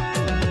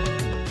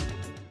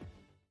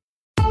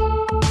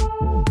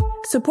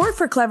 Support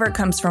for Clever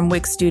comes from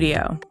Wix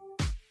Studio.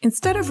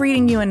 Instead of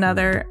reading you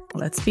another,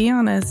 let's be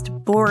honest,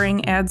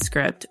 boring ad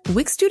script,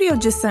 Wix Studio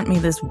just sent me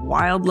this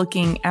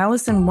wild-looking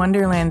Alice in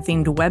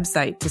Wonderland-themed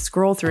website to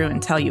scroll through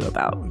and tell you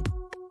about.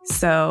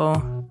 So,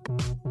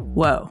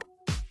 whoa.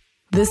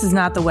 This is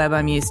not the web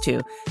I'm used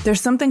to.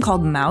 There's something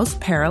called mouse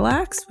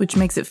parallax, which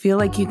makes it feel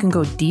like you can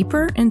go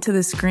deeper into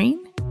the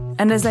screen.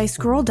 And as I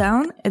scroll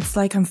down, it's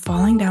like I'm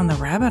falling down the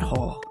rabbit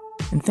hole.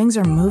 And things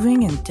are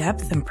moving in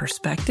depth and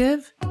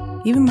perspective.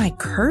 Even my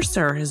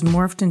cursor has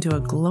morphed into a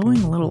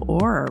glowing little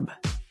orb.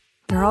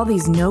 There are all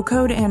these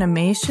no-code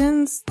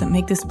animations that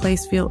make this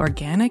place feel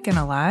organic and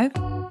alive.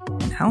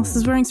 And Alice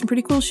is wearing some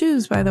pretty cool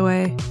shoes, by the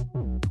way.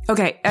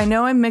 Okay, I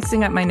know I'm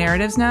mixing up my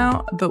narratives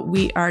now, but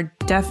we are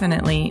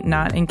definitely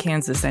not in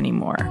Kansas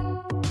anymore.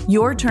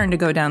 Your turn to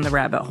go down the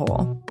rabbit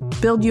hole.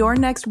 Build your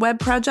next web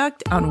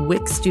project on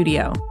Wix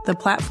Studio, the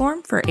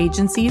platform for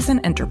agencies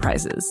and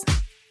enterprises.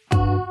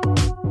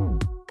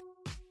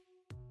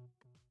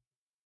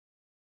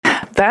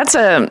 That's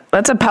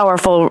a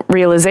powerful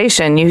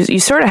realization. You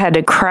sort of had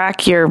to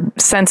crack your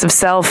sense of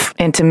self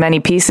into many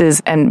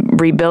pieces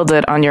and rebuild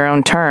it on your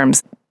own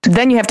terms.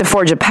 Then you have to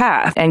forge a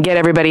path and get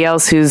everybody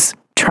else who's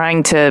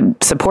trying to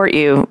support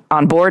you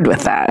on board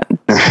with that.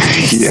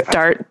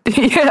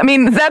 I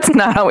mean, that's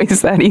not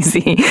always that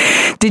easy.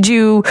 Did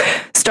you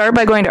start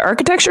by going to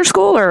architecture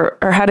school, or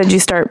how did you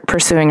start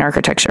pursuing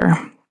architecture?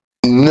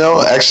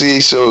 No, actually,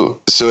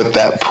 so at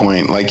that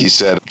point, like you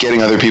said,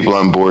 getting other people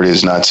on board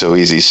is not so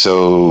easy.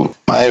 So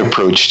my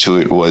approach to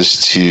it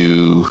was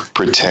to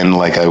pretend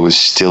like I was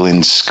still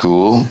in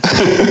school.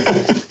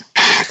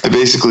 I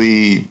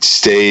basically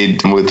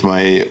stayed with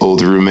my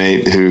old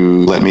roommate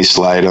who let me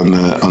slide on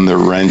the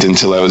rent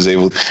until I was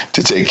able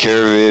to take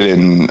care of it,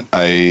 and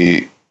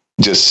I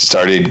just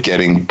started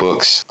getting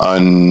books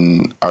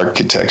on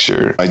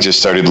architecture. I just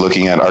started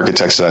looking at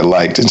architects that I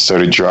liked and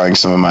started drawing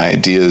some of my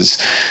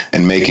ideas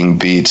and making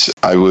beats.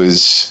 I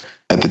was,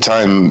 at the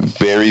time,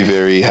 very,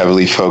 very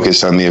heavily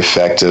focused on the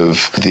effect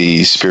of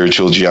the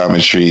spiritual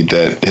geometry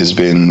that has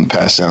been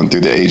passed down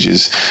through the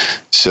ages.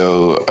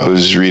 So I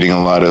was reading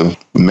a lot of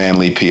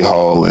Manly P.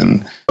 Hall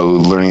and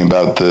learning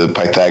about the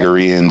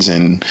Pythagoreans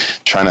and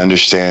trying to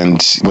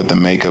understand what the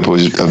makeup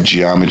was of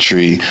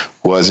geometry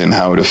was and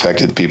how it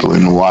affected people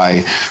and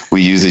why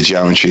we use the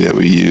geometry that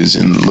we use,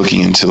 and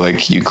looking into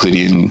like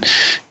Euclidean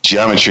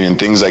geometry and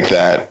things like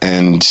that,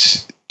 and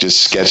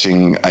just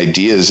sketching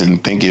ideas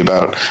and thinking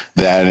about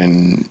that,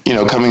 and, you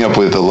know, coming up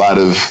with a lot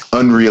of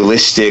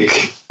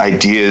unrealistic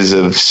ideas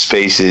of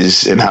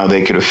spaces and how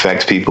they could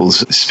affect people's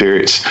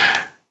spirits.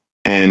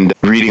 And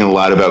reading a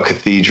lot about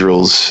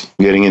cathedrals,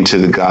 getting into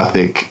the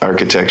Gothic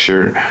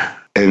architecture.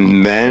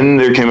 And then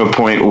there came a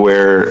point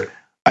where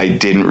I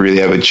didn't really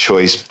have a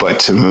choice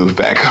but to move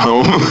back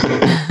home.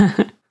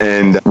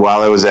 And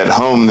while I was at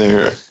home,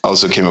 there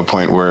also came a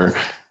point where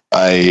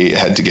I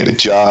had to get a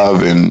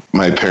job, and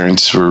my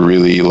parents were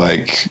really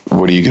like,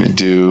 what are you going to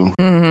do?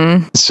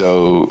 Mm-hmm.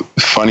 So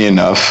funny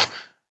enough,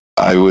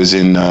 I was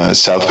in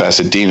South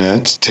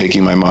Pasadena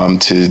taking my mom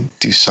to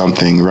do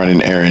something, run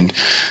an errand.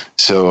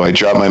 So I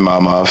dropped my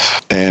mom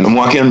off, and I'm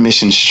walking on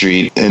Mission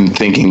Street and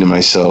thinking to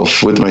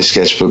myself with my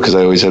sketchbook, because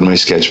I always had my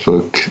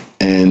sketchbook,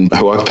 and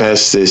I walked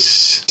past this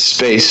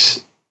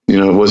space. You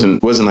know, it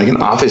wasn't like an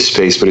office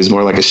space, but it's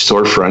more like a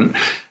storefront,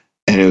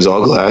 and it was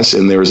all glass,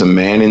 and there was a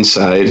man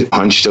inside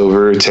hunched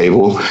over a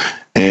table,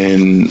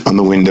 and on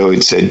the window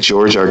it said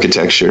George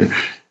Architecture,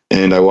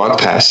 and I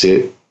walked past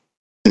it.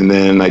 And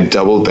then I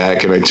doubled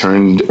back and I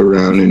turned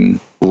around and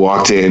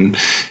walked in,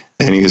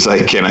 and he was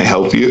like, "Can I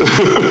help you?"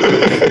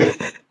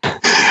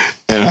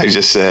 And I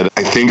just said,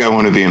 "I think I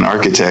want to be an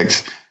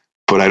architect,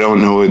 but I don't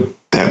know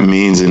what that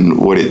means and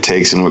what it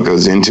takes and what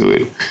goes into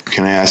it.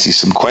 Can I ask you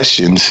some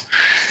questions?"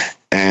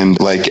 And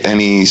like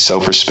any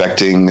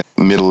self-respecting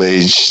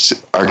middle-aged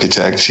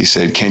architect, he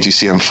said, "Can't you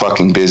see I'm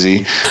fucking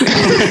busy?"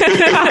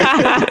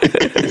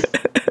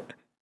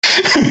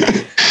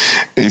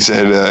 He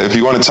said, if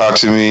you want to talk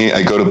to me,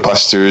 I go to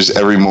Buster's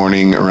every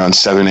morning around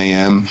 7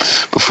 a.m.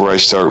 before I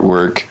start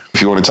work.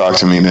 If you want to talk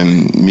to me,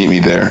 then meet me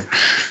there.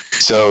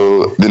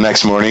 So the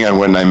next morning I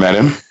went and I met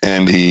him,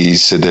 and he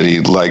said that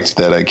he liked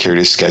that I carried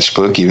a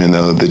sketchbook, even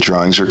though the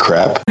drawings were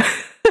crap.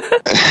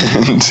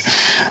 And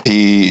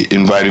he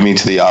invited me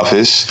to the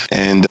office.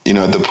 And, you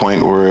know, at the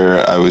point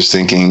where I was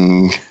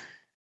thinking,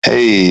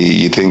 hey,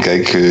 you think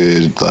I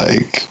could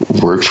like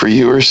work for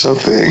you or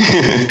something?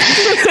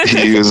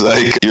 He was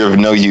like, you're of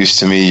no use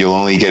to me. You'll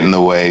only get in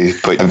the way,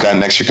 but I've got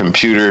an extra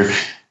computer.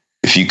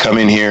 If you come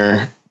in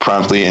here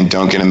promptly and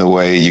don't get in the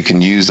way, you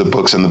can use the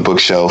books on the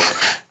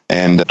bookshelf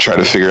and try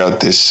to figure out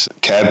this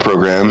CAD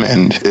program.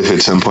 And if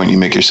at some point you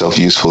make yourself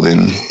useful,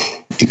 then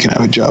you can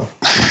have a job.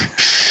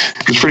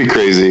 It's pretty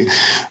crazy.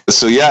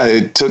 So yeah,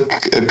 it took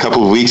a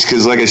couple of weeks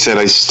because, like I said,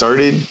 I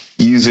started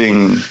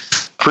using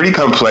pretty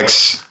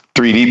complex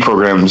 3D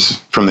programs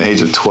from the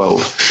age of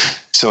 12.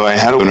 So I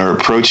had an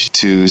approach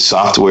to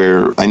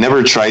software. I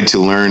never tried to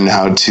learn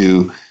how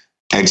to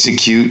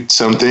execute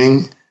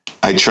something,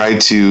 I try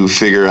to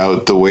figure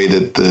out the way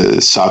that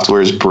the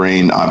software's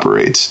brain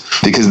operates,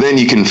 because then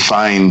you can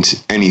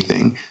find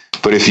anything.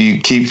 But if you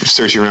keep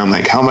searching around,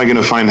 like, how am I going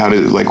to find how to,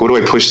 like, what do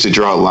I push to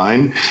draw a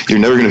line? You're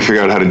never going to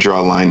figure out how to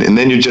draw a line. And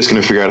then you're just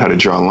going to figure out how to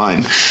draw a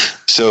line.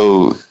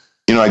 So,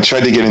 I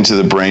tried to get into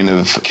the brain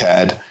of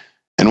CAD.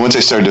 And once I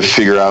started to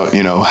figure out,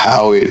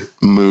 how it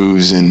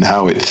moves and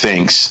how it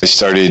thinks, I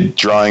started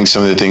drawing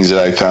some of the things that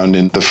I found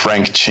in the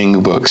Frank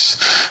Ching books.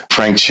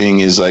 Frank Ching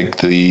is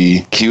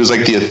he was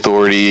like the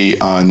authority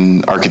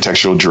on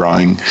architectural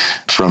drawing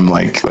from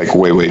like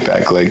way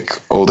back, like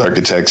old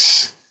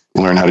architects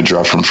learn how to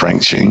draw from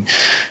Frank Ching.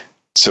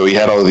 So he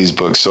had all of these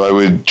books. So I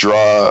would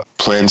draw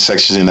plan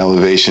sections and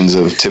elevations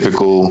of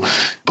typical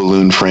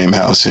balloon frame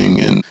housing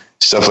and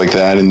stuff like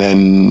that. And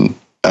then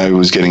I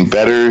was getting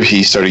better.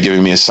 He started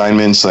giving me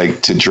assignments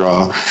like to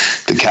draw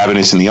the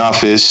cabinets in the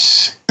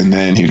office. And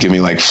then he would give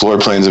me like floor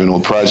plans of an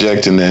old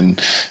project and then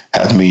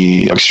have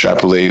me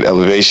extrapolate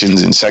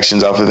elevations and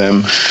sections off of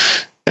them.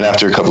 And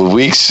after a couple of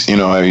weeks,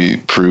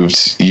 I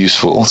proved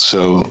useful.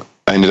 So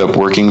I ended up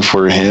working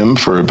for him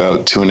for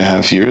about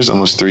 2.5 years,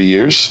 almost 3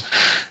 years.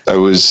 I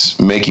was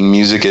making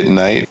music at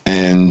night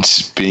and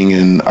being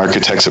an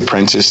architect's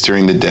apprentice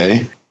during the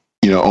day.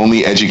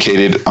 Only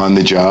educated on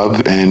the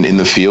job and in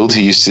the field.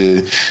 He used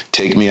to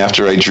take me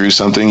after I drew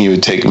something. He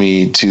would take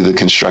me to the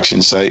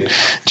construction site,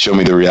 show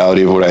me the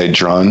reality of what I had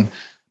drawn.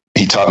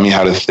 He taught me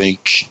how to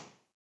think,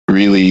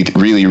 really,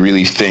 really,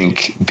 really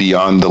think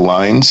beyond the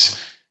lines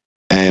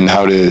and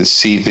how to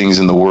see things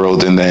in the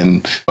world and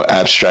then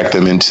abstract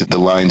them into the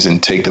lines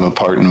and take them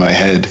apart in my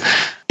head.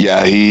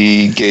 Yeah,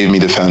 he gave me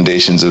the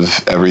foundations of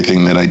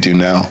everything that I do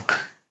now.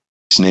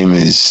 His name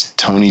is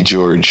Tony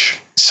George.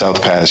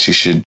 South Pass. You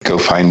should go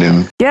find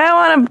him. Yeah,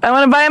 I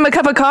want to buy him a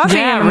cup of coffee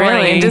in the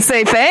morning and just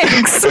say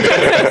thanks.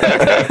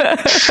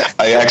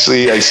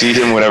 I see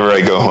him whenever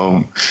I go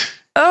home.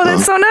 Oh,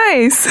 that's so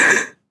nice.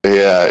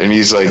 Yeah, and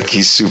he's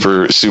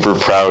super, super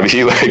proud.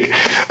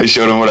 I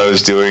showed him what I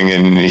was doing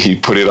and he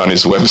put it on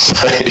his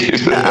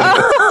website.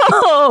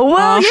 Oh,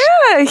 well,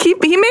 yeah,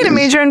 he made a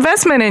major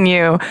investment in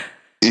you.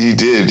 He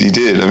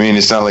did. I mean,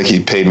 it's not like he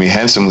paid me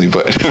handsomely,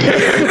 but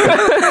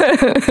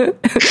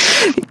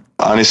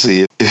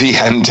honestly, if he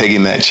hadn't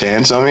taken that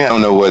chance on me, I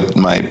don't know what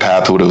my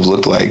path would have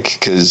looked like,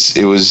 because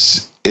it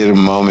was in a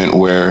moment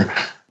where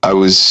I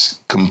was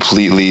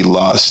completely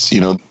lost. He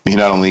not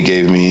only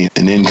gave me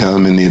an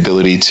income and the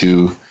ability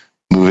to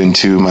move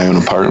into my own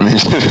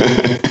apartment,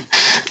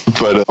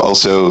 but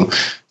also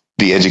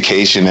the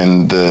education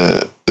and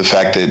the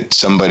fact that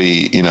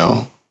somebody,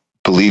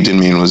 believed in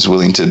me and was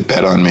willing to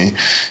bet on me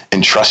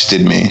and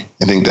trusted me.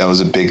 I think that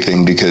was a big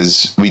thing,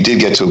 because we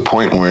did get to a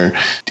point where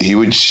he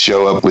would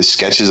show up with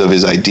sketches of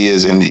his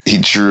ideas and he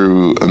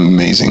drew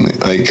amazingly,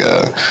 like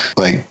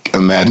a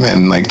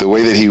madman. Like the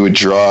way that he would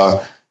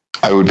draw,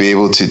 I would be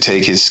able to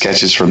take his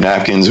sketches from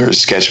napkins or a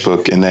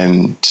sketchbook and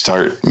then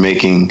start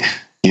making,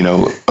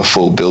 a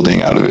full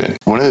building out of it.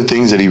 One of the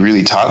things that he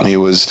really taught me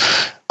was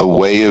a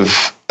way of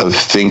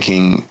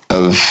thinking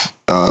of,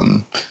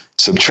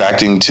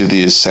 subtracting to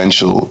the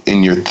essential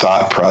in your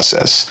thought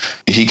process.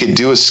 He could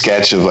do a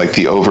sketch of like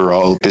the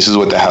overall, this is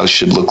what the house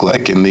should look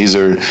like, and these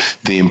are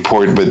the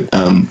important, but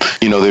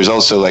there's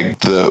also like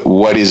the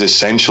what is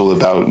essential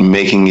about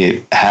making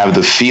it have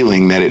the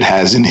feeling that it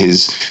has in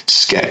his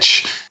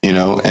sketch,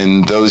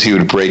 and those he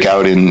would break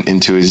out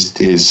into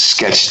his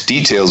sketch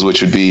details,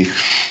 which would be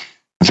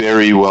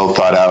very well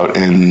thought out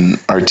and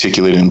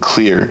articulate and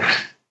clear.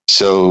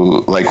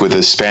 So like with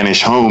a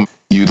Spanish home,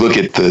 you look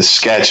at the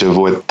sketch of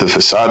what the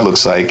facade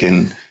looks like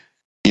and,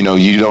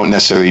 you don't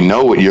necessarily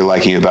know what you're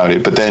liking about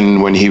it. But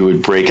then when he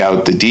would break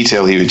out the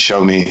detail, he would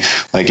show me,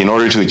 like, in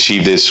order to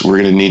achieve this, we're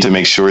going to need to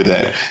make sure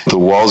that the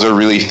walls are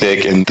really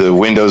thick and the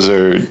windows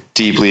are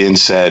deeply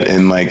inset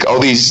and like all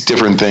these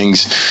different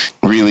things.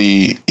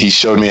 Really, he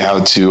showed me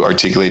how to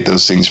articulate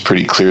those things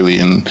pretty clearly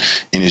in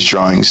his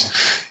drawings,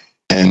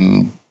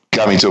 and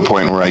got me to a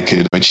point where I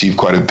could achieve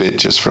quite a bit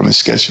just from his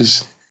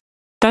sketches.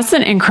 That's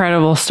an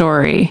incredible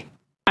story.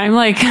 I'm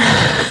like,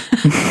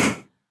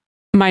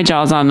 my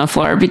jaw's on the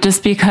floor, but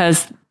just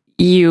because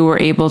you were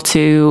able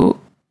to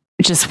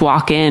just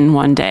walk in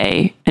one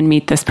day and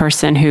meet this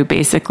person who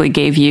basically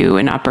gave you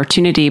an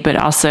opportunity, but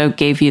also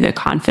gave you the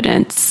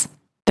confidence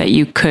that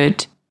you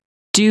could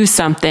do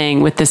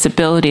something with this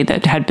ability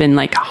that had been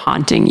like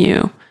haunting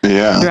you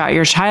throughout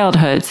your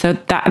childhood. So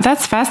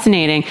that's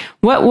fascinating.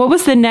 What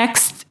was the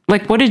next,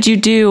 like, what did you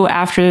do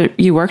after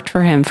you worked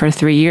for him for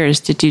 3 years?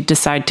 Did you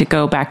decide to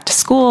go back to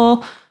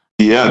school?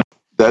 Yeah,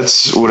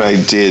 that's what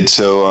I did.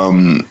 So,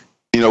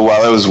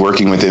 while I was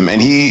working with him,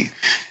 and he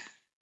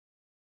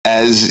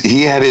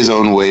had his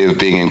own way of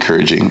being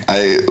encouraging.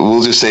 I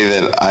will just say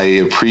that I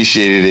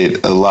appreciated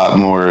it a lot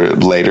more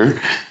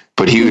later,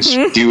 but he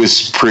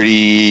was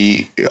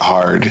pretty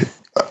hard.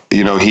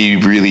 He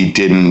really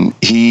didn't,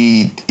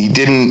 he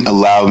didn't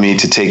allow me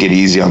to take it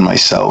easy on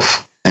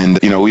myself. And,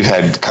 we've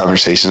had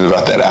conversations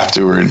about that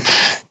afterward.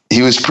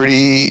 He was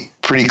pretty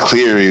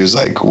clear. He was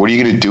like, what are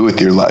you going to do with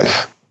your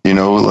life?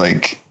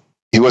 Like,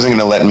 he wasn't going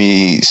to let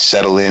me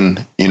settle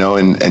in, you know,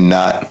 and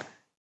not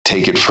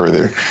take it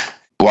further.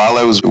 While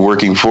I was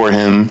working for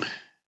him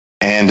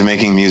and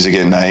making music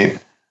at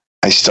night,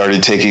 I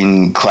started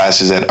taking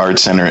classes at Art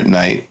Center at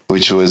night,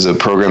 which was a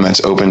program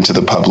that's open to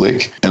the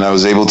public. And I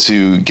was able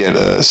to get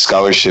a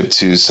scholarship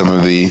to some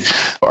of the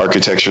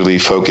architecturally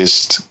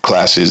focused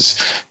classes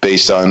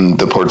based on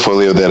the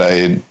portfolio that I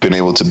had been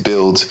able to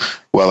build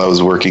while I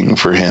was working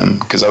for him.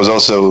 Because I was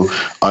also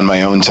on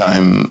my own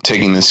time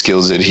taking the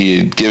skills that he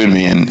had given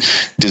me and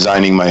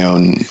designing my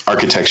own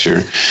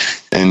architecture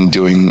and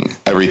doing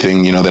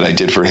everything, you know, that I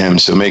did for him.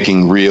 So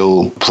making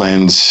real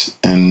plans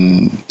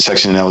and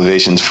section and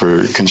elevations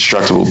for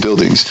constructible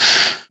buildings.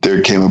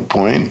 There came a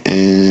point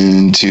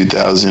in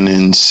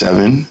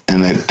 2007,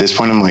 and at this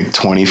point I'm like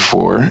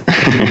 24.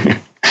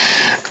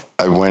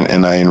 I went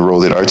and I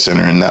enrolled at Art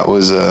Center, and that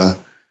was a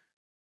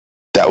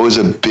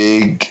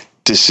big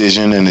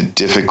decision and a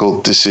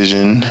difficult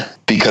decision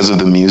because of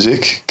the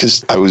music,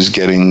 because I was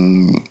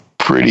getting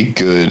pretty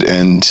good,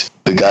 and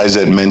the guys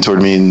that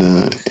mentored me in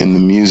the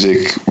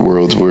music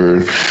world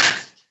were,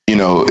 you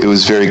know, it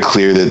was very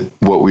clear that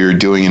what we were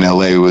doing in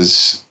LA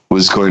was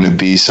going to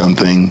be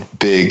something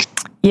big.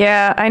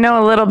 Yeah, I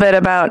know a little bit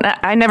about,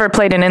 I never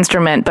played an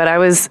instrument, but I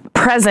was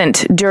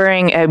present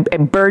during a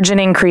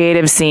burgeoning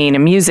creative scene, a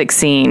music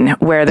scene,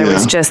 where there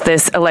was just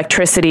this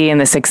electricity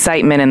and this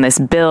excitement and this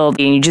build,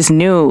 and you just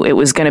knew it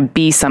was going to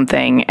be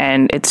something.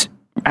 And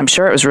I'm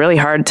sure it was really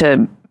hard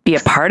to be a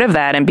part of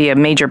that and be a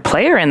major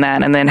player in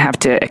that and then have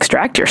to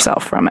extract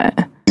yourself from it.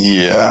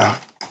 Yeah,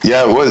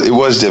 it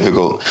was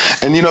difficult.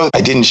 And, you know, I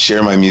didn't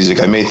share my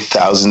music. I made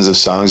thousands of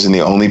songs, and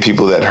the only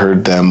people that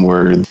heard them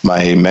were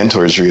my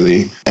mentors,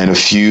 really, and a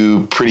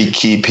few pretty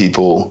key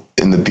people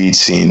in the beat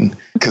scene,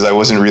 because I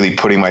wasn't really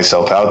putting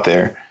myself out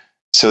there.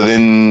 So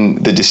then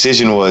the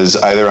decision was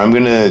either I'm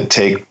going to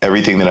take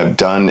everything that I've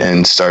done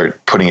and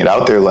start putting it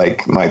out there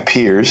like my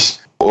peers,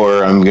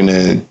 or I'm going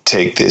to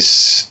take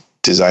this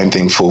design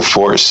thing full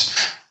force.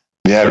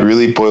 Yeah, it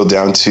really boiled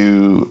down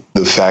to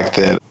the fact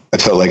that I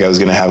felt like I was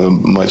going to have a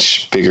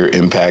much bigger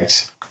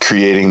impact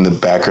creating the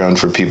background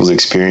for people's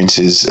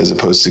experiences as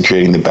opposed to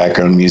creating the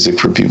background music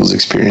for people's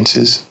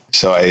experiences.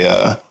 So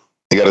I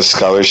got a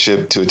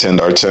scholarship to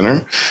attend Art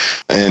Center,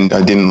 and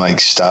I didn't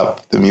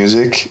stop the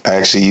music. I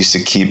actually used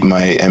to keep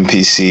my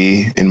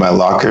MPC in my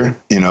locker,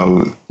 you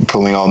know,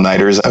 pulling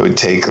all-nighters. I would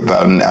take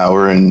about an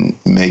hour and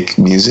make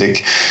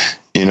music.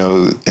 You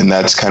know, and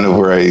that's kind of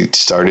where I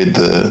started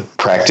the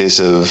practice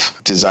of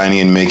designing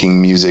and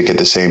making music at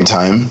the same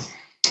time,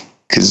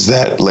 because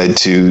that led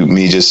to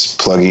me just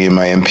plugging in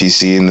my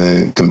MPC in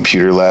the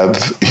computer lab,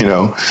 you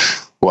know,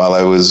 while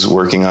I was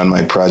working on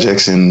my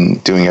projects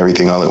and doing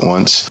everything all at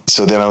once.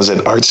 So then I was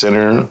at Art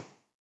Center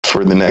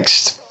for the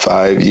next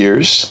 5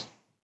 years.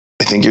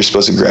 I think you're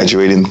supposed to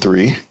graduate in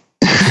 3.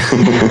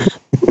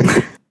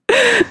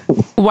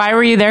 Why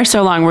were you there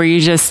so long? Were you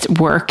just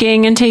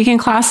working and taking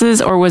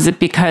classes, or was it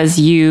because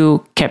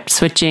you kept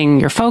switching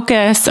your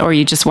focus, or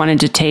you just wanted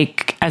to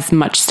take as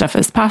much stuff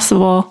as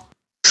possible?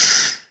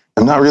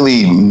 I'm not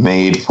really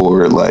made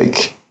for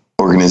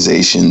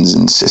organizations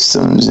and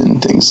systems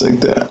and things like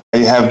that. I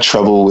have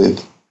trouble with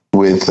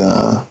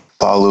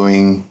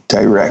following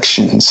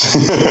directions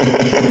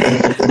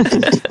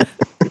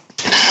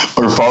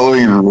or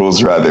following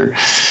rules, rather.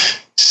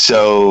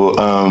 So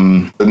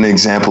an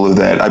example of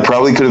that, I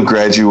probably could have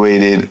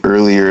graduated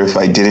earlier if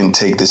I didn't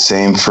take the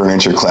same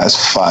furniture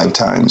class 5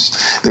 times.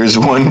 There's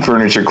one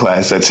furniture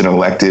class that's an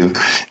elective,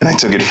 and I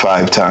took it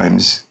 5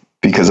 times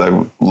because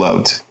I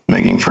loved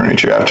making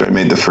furniture after I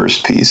made the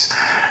first piece.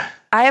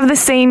 I have the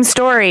same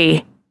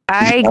story.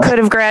 I could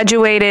have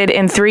graduated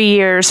in 3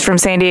 years from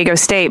San Diego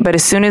State, but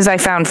as soon as I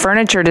found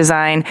furniture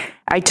design,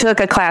 I took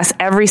a class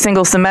every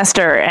single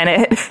semester, and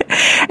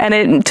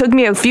it took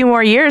me a few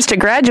more years to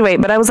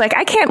graduate, but I was like,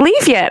 I can't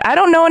leave yet. I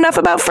don't know enough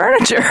about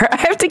furniture. I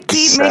have to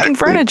keep making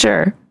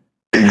furniture.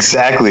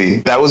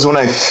 Exactly. That was when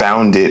I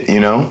found it, you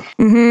know?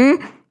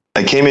 Mm-hmm.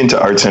 I came into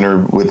Art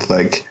Center with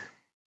a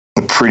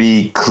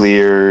pretty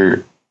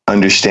clear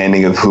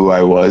understanding of who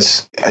I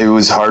was. It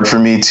was hard for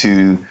me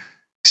to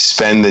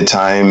spend the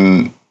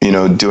time, you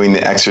know, doing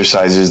the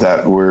exercises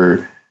that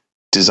were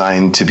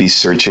designed to be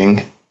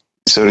searching,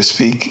 so to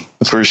speak,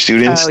 for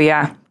students. Oh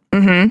yeah.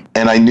 Mm-hmm.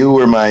 And I knew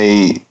where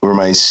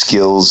my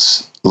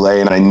skills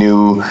lay, and I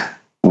knew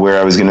where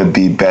I was going to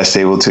be best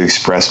able to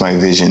express my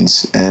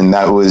visions. And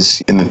that was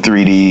in the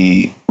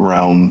 3D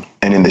realm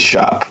and in the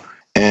shop.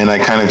 And I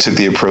kind of took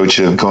the approach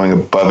of going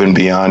above and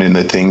beyond in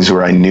the things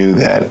where I knew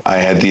that I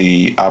had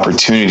the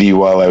opportunity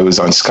while I was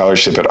on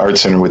scholarship at Art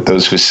Center with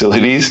those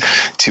facilities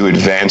to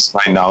advance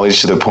my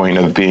knowledge to the point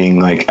of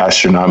being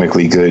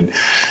astronomically good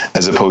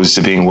as opposed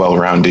to being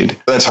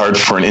well-rounded. That's hard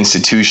for an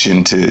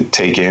institution to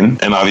take in.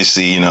 And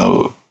obviously, you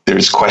know,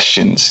 there's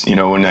questions, you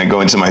know, when I go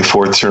into my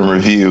 4th term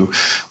review,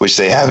 which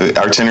they have,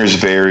 Art Center is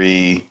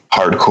very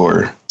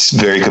hardcore. It's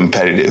very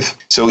competitive.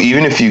 So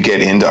even if you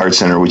get into Art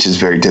Center, which is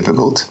very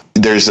difficult,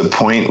 there's a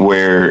point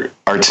where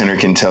Art Center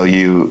can tell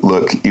you,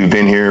 look, you've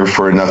been here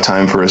for enough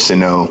time for us to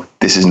know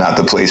this is not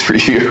the place for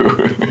you.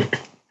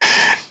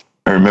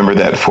 Or remember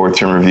that 4th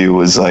term review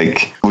was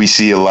like, we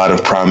see a lot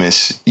of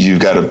promise. You've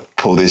got to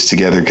pull this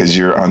together because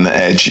you're on the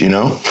edge, you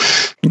know?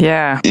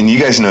 Yeah. And you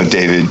guys know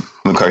David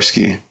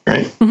Mukarski,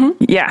 right?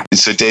 Mm-hmm. Yeah.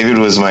 So David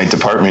was my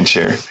department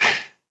chair.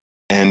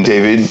 And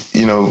David,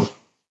 you know,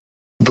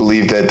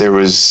 believed that there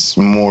was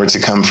more to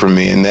come from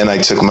me. And then I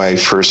took my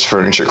first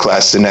furniture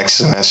class the next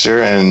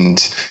semester, and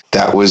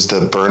that was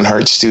the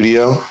Bernhardt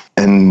studio.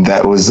 And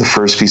that was the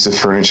first piece of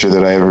furniture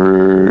that I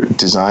ever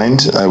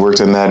designed. I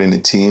worked on that in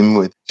a team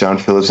with John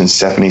Phillips and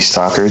Stephanie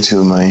Stocker,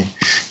 two of my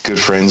good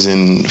friends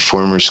and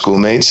former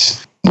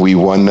schoolmates. We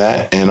won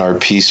that, and our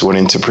piece went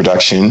into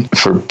production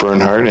for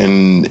Bernhardt,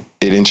 and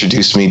it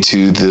introduced me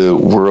to the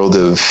world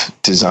of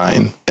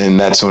design. And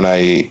that's when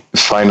I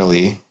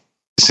finally,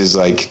 this is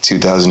like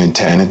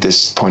 2010, at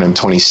this point I'm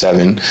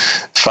 27,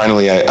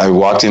 finally I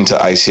walked into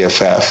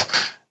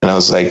ICFF, and I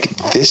was like,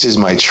 this is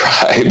my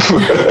tribe.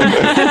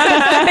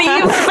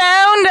 You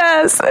found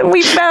us.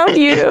 We found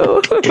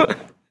you.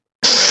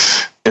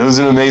 It was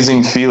an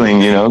amazing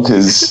feeling, you know,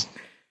 because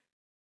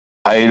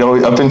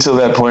up until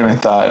that point, I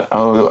thought,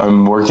 oh,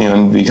 I'm working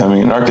on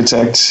becoming an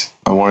architect.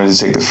 I wanted to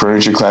take the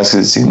furniture class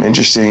because it seemed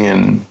interesting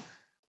and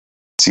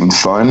seemed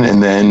fun.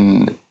 And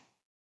then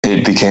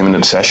it became an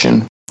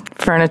obsession.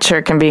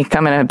 Furniture can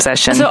become an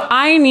obsession. So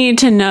I need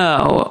to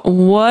know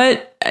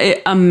what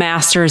a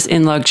master's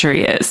in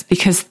luxury is,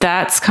 because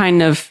that's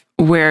kind of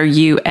where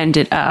you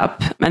ended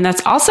up. And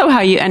that's also how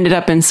you ended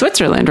up in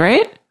Switzerland,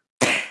 right?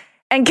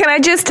 And can I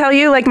just tell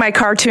you, like, my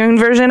cartoon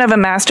version of a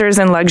master's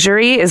in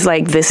luxury is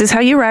like, this is how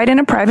you ride in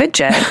a private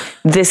jet.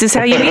 This is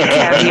how you eat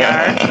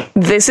caviar.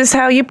 This is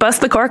how you bust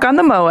the cork on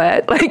the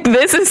Moet. Like,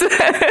 this is...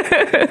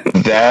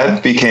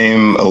 That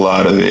became a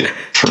lot of it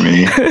for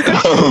me.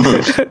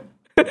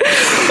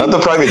 Not the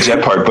private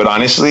jet part, but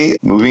honestly,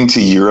 moving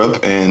to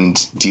Europe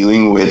and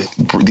dealing with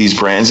these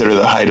brands that are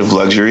the height of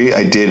luxury,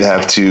 I did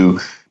have to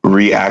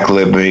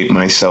reacclimate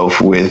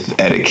myself with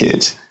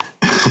etiquette.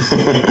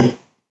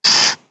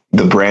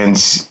 The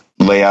brands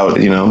lay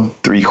out, you know,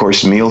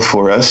 3-course meal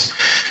for us.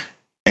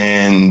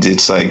 And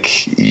it's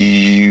like,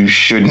 you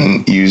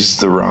shouldn't use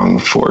the wrong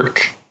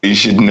fork. You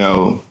should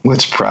know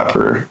what's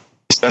proper,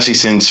 especially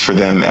since for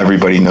them,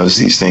 everybody knows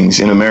these things.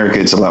 In America,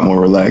 it's a lot more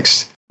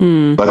relaxed.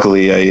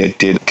 Luckily, I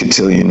did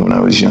cotillion when I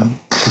was young.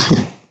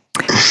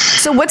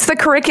 So what's the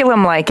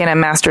curriculum like in a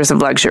Master's of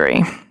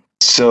Luxury?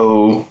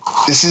 So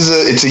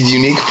it's a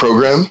unique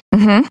program.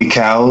 Mm-hmm.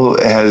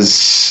 Cal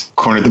has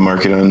cornered the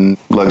market on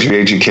luxury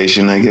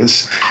education, I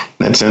guess,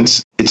 in that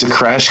sense. It's a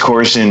crash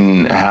course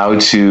in how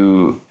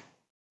to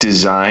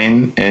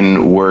design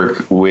and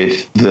work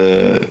with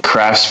the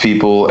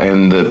craftspeople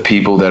and the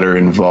people that are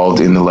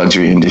involved in the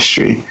luxury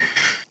industry.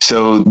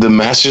 So the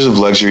Masters of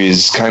Luxury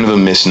is kind of a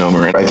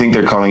misnomer. I think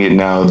they're calling it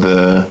now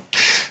the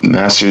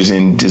Masters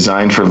in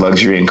Design for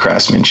Luxury and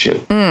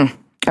Craftsmanship.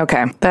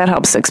 Okay, that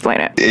helps explain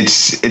it.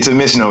 It's a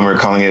misnomer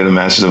calling it a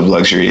Masters of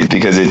Luxury,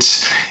 because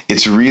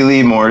it's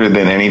really more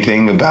than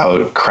anything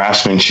about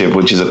craftsmanship,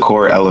 which is a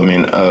core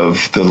element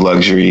of the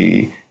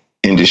luxury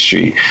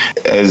industry,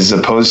 as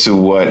opposed to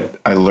what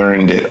I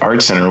learned at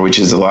Art Center, which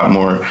is a lot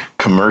more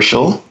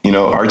commercial. You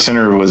know, Art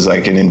Center was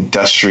like an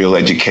industrial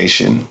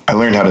education. I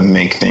learned how to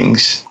make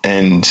things.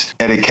 And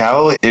at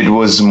Cal, it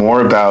was more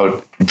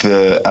about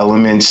the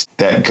elements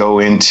that go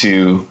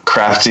into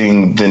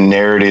crafting the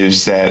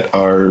narratives that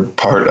are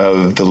part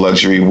of the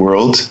luxury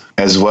world,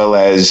 as well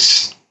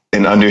as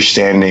an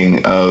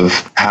understanding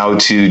of how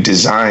to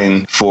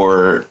design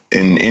for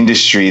an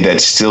industry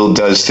that still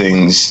does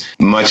things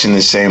much in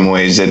the same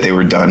ways that they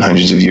were done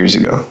hundreds of years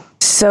ago.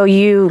 So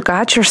you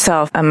got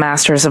yourself a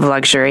Master's of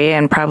Luxury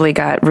and probably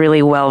got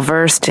really well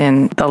versed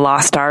in the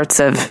lost arts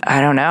of, I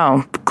don't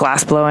know,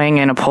 glass blowing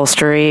and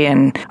upholstery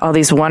and all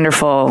these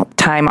wonderful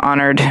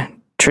time-honored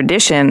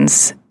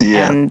traditions.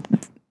 Yeah.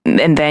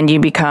 And then you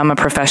become a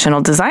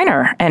professional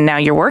designer, and now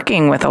you're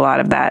working with a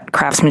lot of that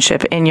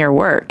craftsmanship in your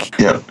work.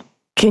 Yeah.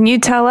 Can you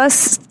tell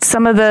us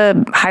some of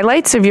the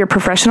highlights of your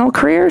professional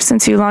career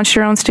since you launched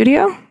your own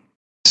studio?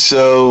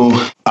 So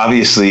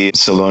obviously,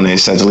 Salone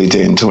Satellite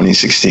in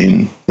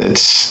 2016,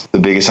 that's the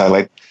biggest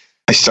highlight.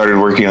 I started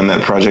working on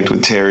that project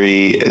with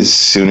Terry as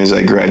soon as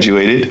I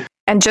graduated.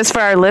 And just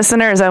for our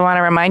listeners, I want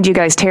to remind you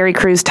guys, Terry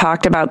Crews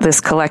talked about this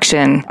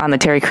collection on the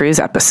Terry Crews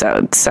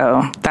episode.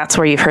 So that's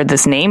where you've heard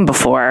this name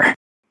before.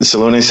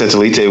 Salone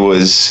Satellite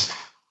was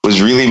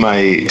really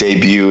my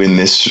debut in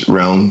this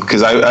realm,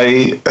 because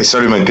I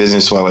started my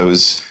business while I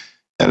was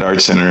at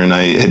Art Center, and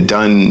I'd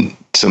done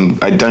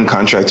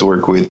contract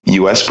work with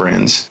US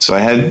brands. So I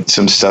had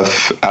some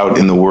stuff out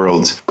in the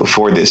world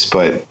before this,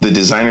 but the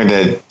designer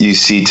that you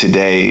see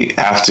today,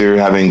 after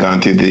having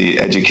gone through the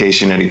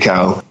education at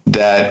Cal,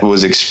 that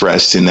was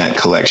expressed in that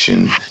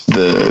collection,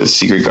 the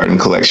Secret Garden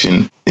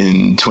collection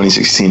in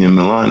 2016 in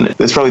Milan.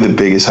 That's probably the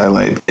biggest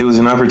highlight. It was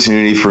an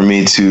opportunity for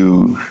me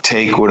to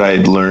take what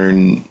I'd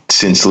learned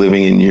since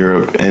living in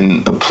Europe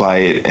and apply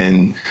it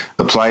in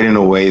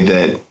a way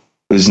that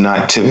was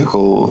not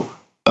typical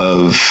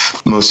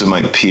of most of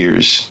my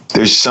peers.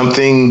 There's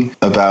something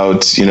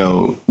about,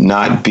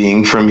 not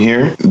being from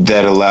here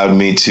that allowed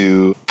me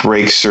to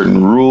break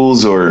certain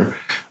rules, or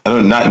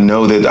not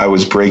know that I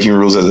was breaking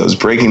rules as I was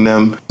breaking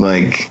them.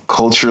 Like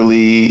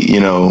culturally,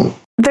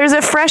 There's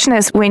a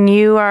freshness when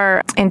you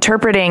are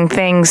interpreting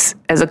things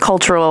as a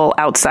cultural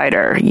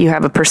outsider. You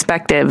have a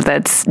perspective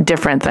that's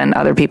different than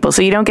other people.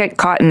 So you don't get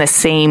caught in the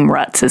same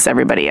ruts as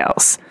everybody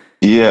else.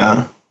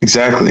 Yeah,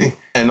 exactly.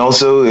 And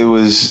also it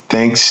was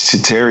thanks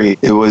to Terry.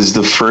 It was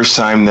the first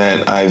time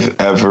that I've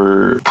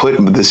ever put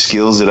the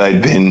skills that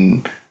I'd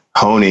been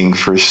honing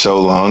for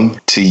so long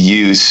to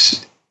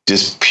use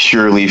just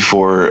purely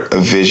for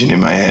a vision in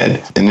my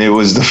head. And it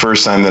was the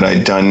first time that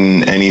I'd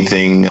done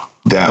anything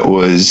that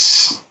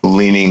was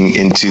leaning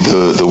into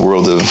the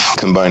world of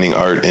combining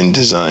art and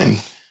design.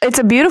 It's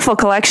a beautiful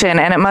collection,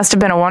 and it must have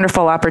been a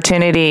wonderful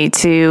opportunity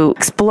to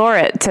explore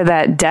it to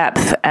that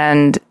depth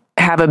and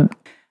have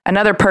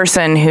another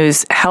person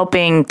who's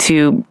helping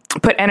to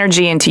put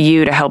energy into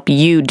you to help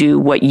you do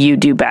what you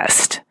do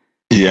best.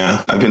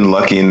 Yeah, I've been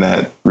lucky in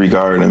that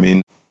regard. I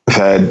mean, I've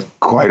had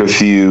quite a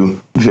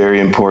few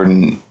very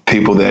important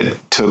people that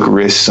took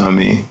risks on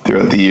me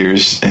throughout the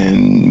years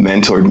and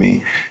mentored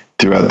me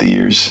throughout the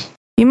years.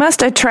 You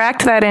must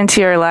attract that into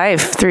your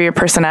life through your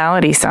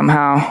personality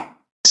somehow.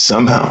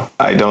 Somehow.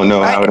 I don't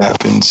know how it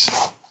happens.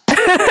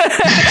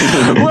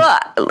 Well,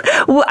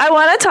 I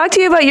want to talk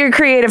to you about your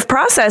creative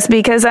process,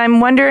 because I'm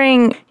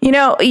wondering,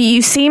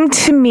 you seem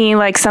to me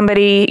like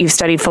somebody, you've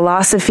studied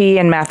philosophy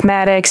and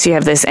mathematics, you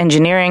have this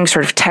engineering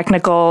sort of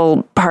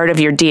technical part of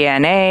your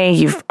DNA,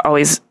 you've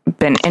always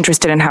been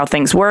interested in how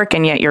things work,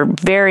 and yet you're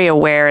very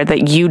aware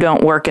that you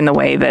don't work in the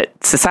way that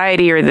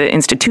society or the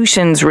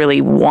institutions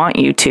really want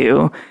you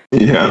to.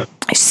 Yeah.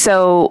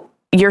 So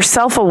your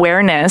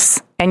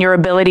self-awareness and your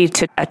ability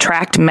to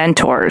attract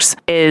mentors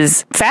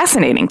is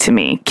fascinating to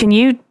me. Can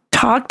you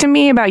talk to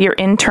me about your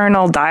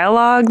internal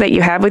dialogue that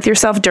you have with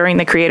yourself during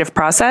the creative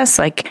process?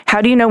 Like, how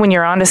do you know when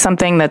you're onto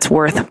something that's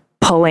worth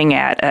pulling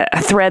at,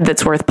 a thread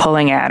that's worth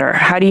pulling at? Or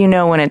how do you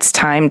know when it's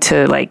time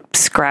to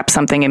scrap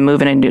something and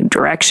move in a new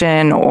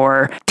direction,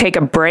 or take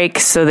a break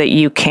so that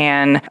you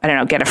can,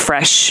 get a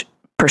fresh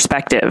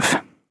perspective?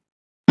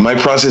 My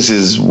process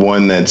is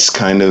one that's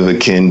kind of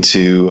akin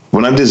to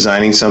when I'm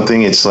designing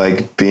something, it's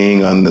like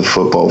being on the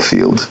football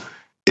field.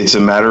 It's a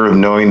matter of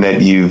knowing that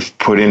you've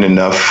put in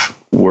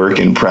enough work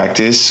and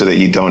practice so that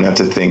you don't have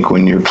to think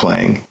when you're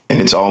playing.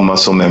 And it's all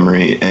muscle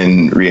memory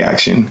and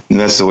reaction. And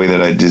that's the way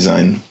that I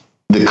design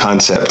the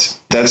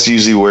concept. That's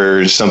usually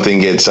where something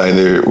gets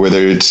either,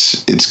 whether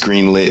it's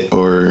green lit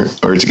or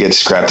it gets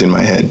scrapped in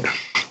my head.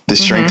 The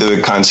strength of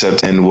the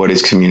concept and what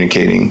it's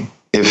communicating.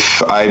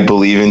 If I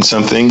believe in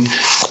something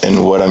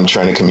and what I'm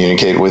trying to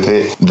communicate with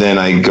it, then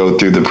I go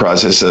through the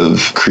process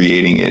of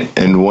creating it.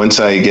 And once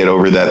I get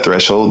over that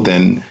threshold,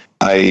 then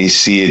I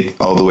see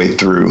it all the way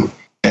through.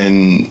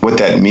 And what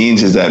that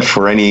means is that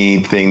for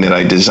anything that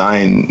I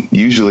design,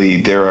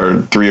 usually there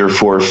are 3 or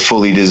 4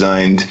 fully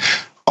designed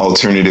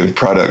alternative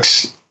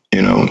products,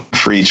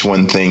 for each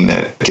one thing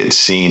that gets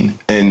seen.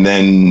 And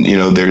then,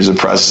 there's a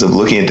process of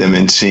looking at them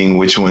and seeing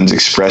which ones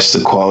express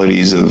the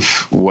qualities of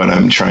what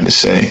I'm trying to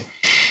say.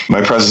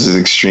 My process is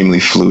extremely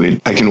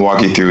fluid. I can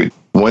walk you through it.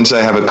 Once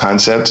I have a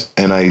concept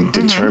and I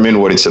determine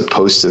what it's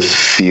supposed to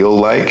feel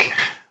like,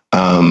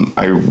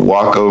 I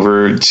walk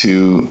over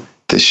to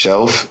the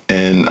shelf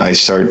and I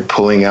start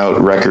pulling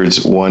out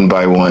records one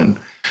by one.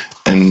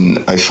 And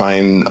I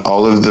find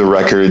all of the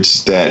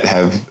records that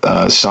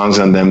have songs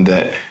on them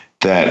that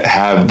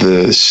have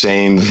the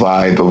same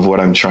vibe of what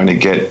I'm trying to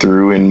get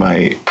through in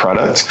my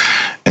product.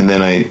 And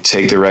then I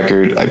take the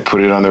record, I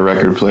put it on the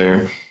record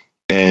player,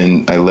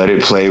 and I let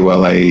it play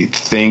while I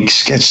think,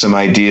 sketch some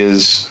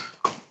ideas,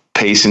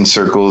 pace in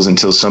circles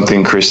until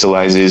something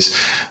crystallizes,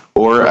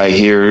 or I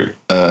hear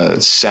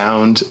a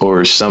sound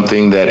or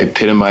something that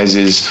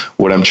epitomizes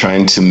what I'm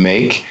trying to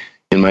make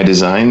in my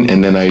design.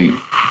 And then I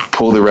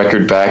pull the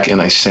record back and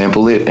I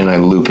sample it and I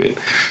loop it.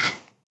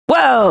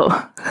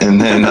 Whoa.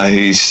 And then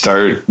I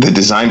start the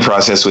design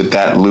process with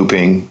that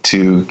looping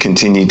to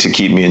continue to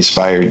keep me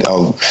inspired.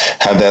 I'll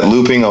have that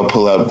looping. I'll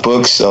pull out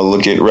books. I'll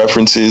look at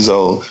references.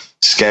 I'll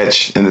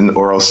sketch,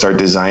 or I'll start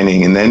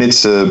designing. And then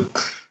it's a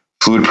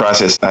fluid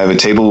process. I have a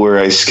table where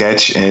I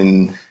sketch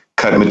and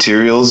cut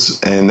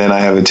materials. And then I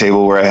have a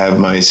table where I have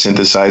my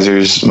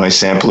synthesizers, my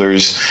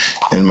samplers,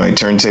 and my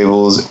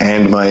turntables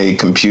and my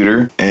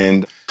computer.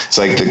 And it's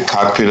like the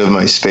cockpit of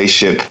my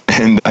spaceship.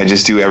 And I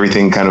just do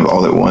everything kind of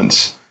all at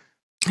once.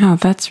 Oh,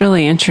 that's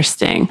really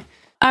interesting.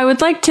 I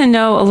would like to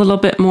know a little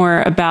bit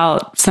more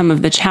about some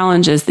of the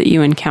challenges that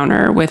you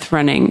encounter with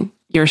running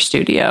your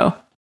studio.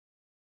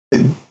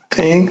 I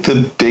think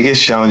the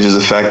biggest challenge is the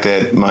fact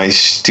that my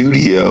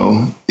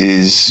studio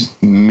is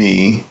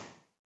me.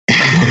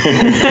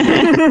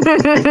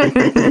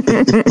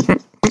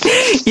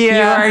 You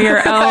are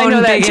your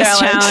own biggest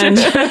challenge.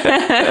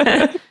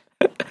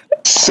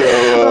 So,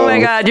 oh my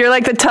God, you're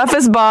like the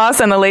toughest boss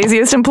and the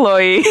laziest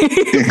employee.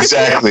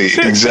 Exactly.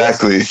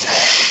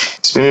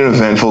 It's been an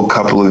eventful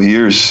couple of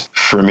years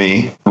for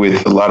me,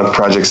 with a lot of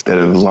projects that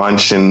have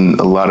launched and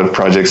a lot of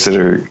projects that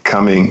are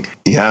coming.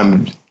 Yeah,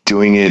 I'm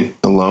doing it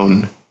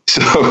alone.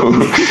 So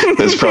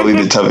that's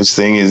probably the toughest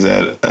thing, is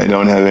that I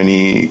don't have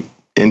any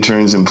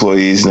interns,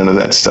 employees, none of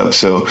that stuff.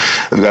 So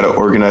I've got to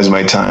organize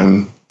my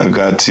time. I've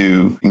got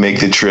to make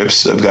the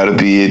trips. I've got to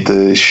be at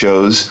the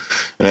shows.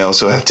 And I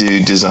also have to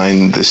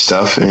design the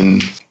stuff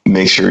and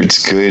make sure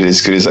it's good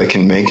as I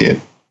can make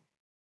it.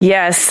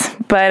 Yes,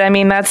 but I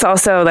mean, that's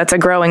a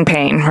growing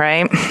pain,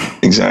 right?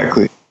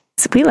 Exactly.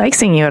 So we like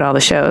seeing you at all the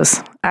shows.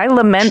 I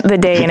lament the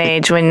day and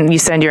age when you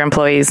send your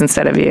employees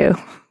instead of you.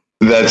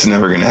 That's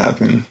never going to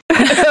happen.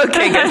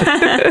 Okay,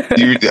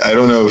 good. I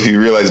don't know if you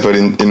realize, but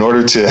in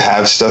order to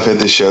have stuff at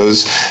the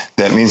shows,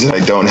 that means that I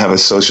don't have a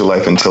social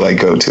life until I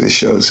go to the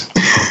shows.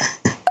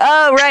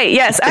 Oh, right.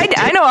 Yes,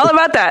 I know all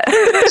about that.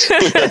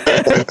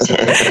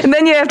 And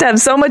then you have to have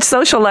so much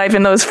social life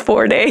in those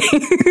 4 days.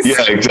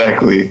 Yeah,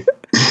 exactly.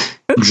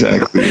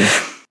 Exactly.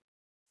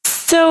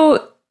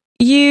 So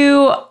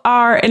you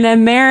are an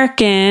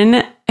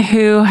American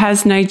who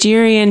has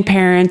Nigerian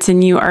parents,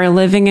 and you are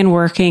living and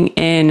working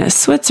in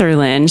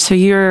Switzerland. So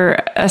you're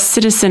a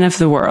citizen of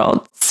the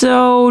world.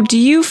 So do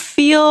you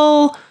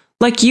feel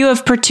like you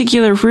have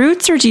particular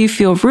roots, or do you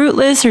feel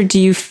rootless, or do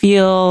you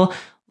feel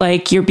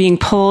like you're being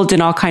pulled in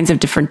all kinds of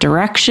different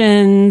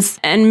directions?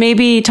 And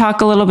maybe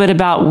talk a little bit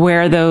about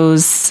where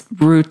those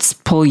roots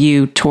pull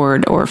you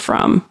toward or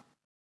from.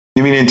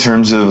 You mean in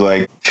terms of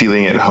like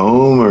feeling at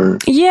home, or?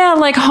 Yeah,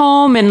 like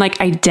home and like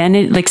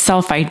identity, like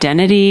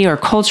self-identity or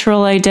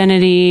cultural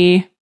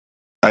identity.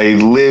 I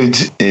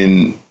lived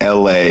in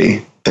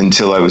LA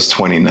until I was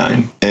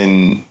 29.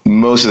 And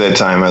most of that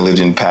time I lived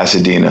in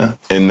Pasadena.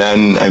 And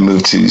then I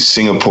moved to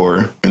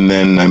Singapore, and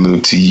then I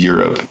moved to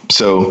Europe.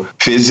 So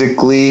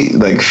physically,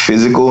 like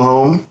physical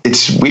home,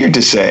 it's weird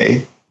to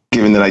say,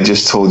 given that I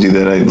just told you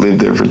that I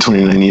lived there for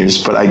 29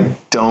 years, but I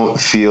don't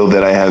feel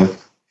that I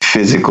have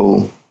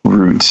physical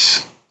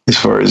roots as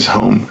far as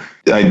home.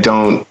 I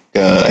don't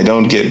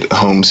get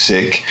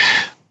homesick.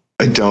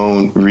 I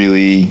don't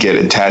really get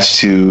attached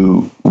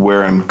to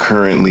where I'm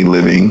currently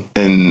living.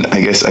 And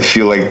I guess I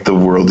feel like the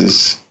world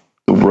is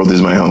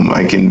my home.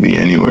 I can be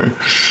anywhere.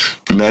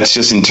 And that's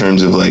just in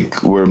terms of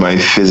like where my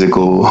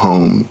physical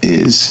home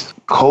is.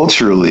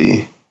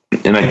 Culturally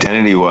and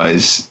identity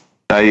wise,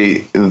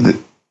 there's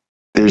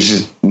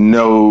just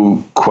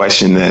no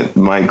question that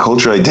my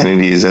cultural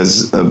identity is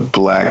as a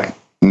Black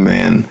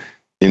man.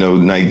 You know,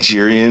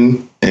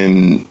 Nigerian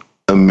and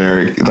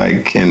American,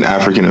 like, and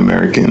African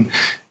American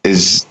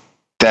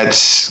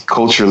that's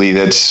culturally,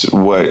 that's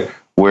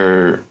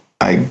where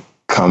I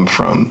come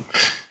from.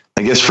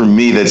 I guess for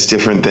me, that's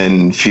different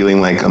than feeling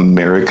like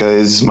America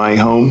is my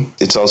home.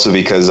 It's also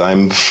because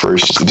I'm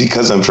first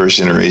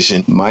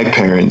generation. My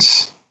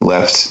parents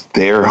left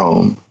their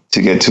home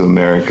to get to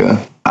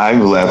America.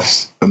 I've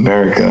left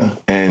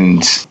America,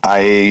 and I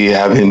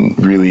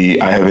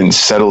haven't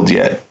settled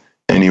yet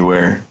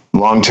anywhere.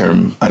 Long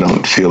term, I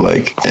don't feel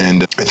like.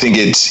 And I think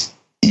it's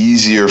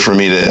easier for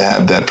me to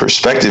have that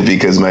perspective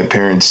because my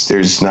parents,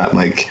 there's not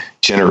like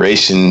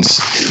generations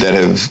that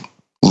have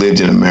lived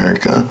in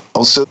America.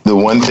 Also, the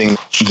one thing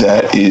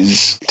that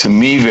is to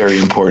me very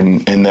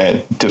important and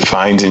that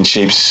defines and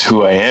shapes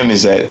who I am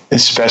is that,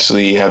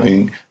 especially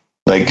having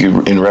like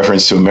in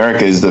reference to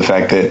America, is the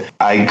fact that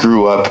I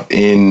grew up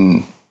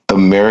in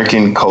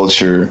American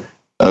culture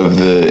of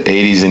the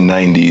 80s and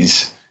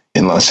 90s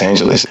in Los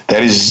Angeles.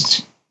 That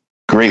is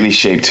greatly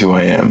shaped who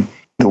I am.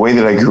 The way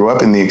that I grew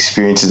up and the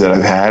experiences that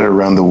I've had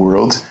around the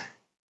world,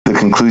 the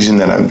conclusion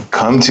that I've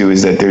come to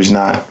is that there's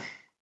not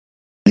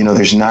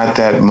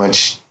that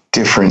much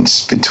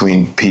difference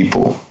between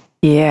people.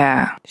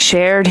 Yeah.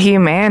 Shared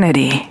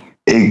humanity.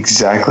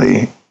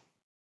 Exactly.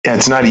 Yeah,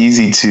 it's not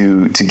easy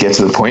to get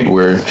to the point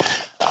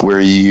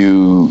where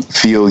you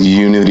feel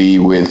unity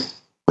with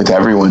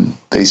everyone,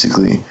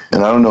 basically.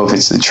 And I don't know if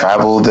it's the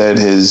travel that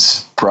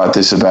has brought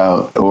this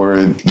about or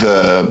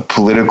the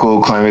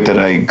political climate that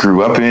I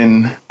grew up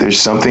in. There's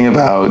something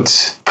about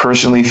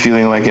personally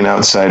feeling like an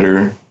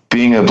outsider,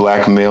 being a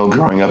Black male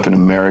growing up in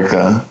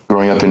America,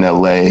 growing up in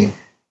LA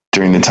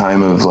during the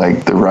time of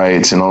like the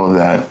riots and all of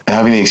that,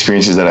 having the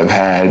experiences that I've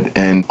had,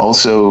 and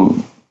also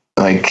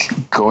like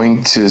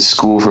going to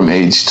school from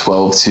age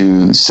 12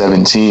 to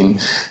 17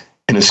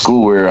 in a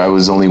school where I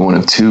was only one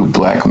of 2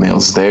 Black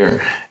males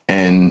there,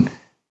 and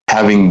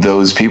having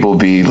those people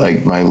be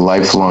like my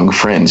lifelong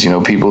friends,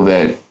 people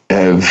that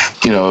have,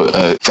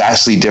 a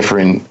vastly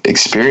different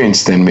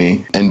experience than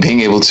me, and being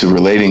able to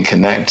relate and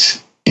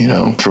connect,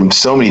 from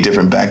so many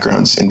different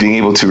backgrounds, and being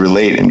able to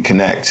relate and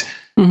connect.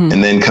 Mm-hmm.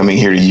 And then coming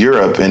here to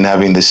Europe and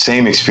having the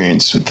same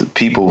experience with the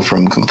people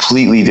from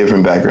completely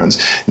different backgrounds,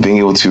 and being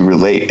able to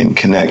relate and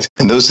connect.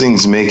 And those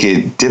things make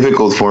it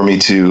difficult for me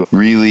to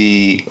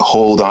really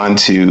hold on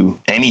to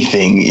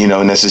anything,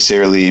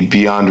 necessarily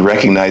beyond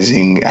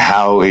recognizing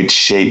how it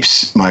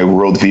shapes my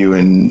worldview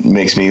and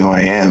makes me who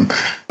I am.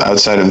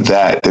 Outside of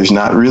that, there's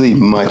not really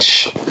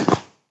much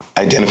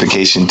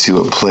identification to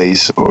a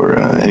place or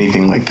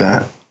anything like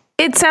that.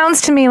 It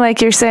sounds to me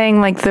like you're saying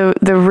like the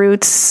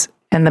roots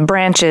And the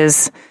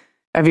branches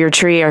of your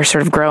tree are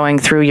sort of growing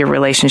through your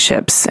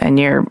relationships and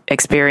your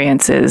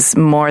experiences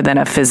more than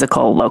a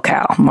physical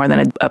locale, more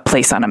than a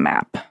place on a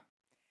map.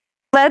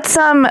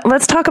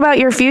 Let's talk about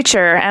your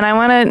future. And I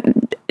want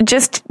to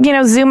just,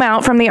 zoom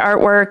out from the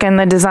artwork and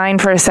the design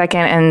for a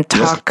second and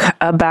talk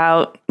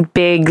about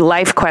big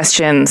life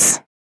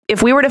questions.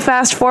 If we were to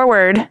fast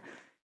forward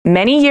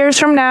many years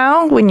from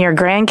now, when your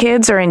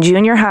grandkids are in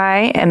junior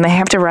high and they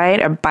have to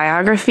write a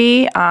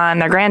biography on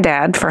their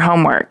granddad for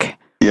homework.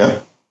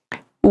 Yeah.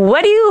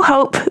 What do you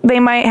hope they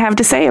might have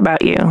to say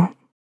about you?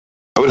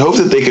 I would hope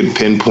that they could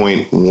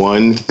pinpoint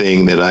one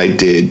thing that I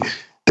did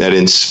that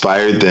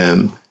inspired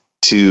them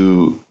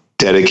to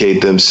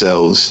dedicate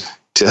themselves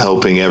to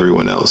helping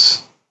everyone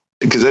else.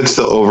 Because that's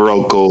the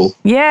overall goal.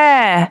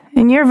 Yeah.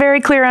 And you're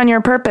very clear on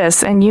your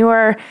purpose. And you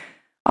are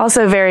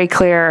also very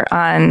clear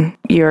on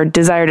your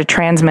desire to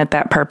transmit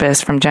that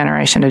purpose from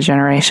generation to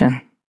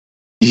generation.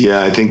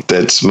 Yeah, I think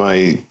that's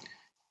my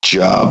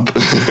job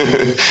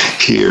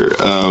here.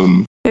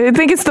 I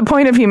think it's the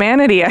point of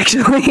humanity,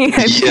 actually.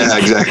 Yeah,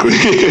 exactly.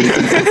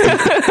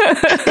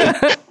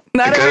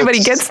 Not everybody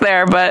gets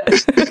there, but...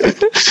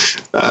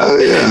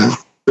 yeah.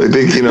 I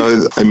think,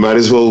 I might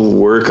as well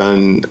work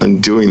on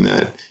doing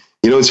that.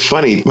 It's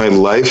funny. My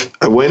life,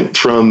 I went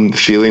from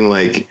feeling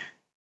like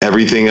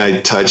everything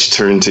I touched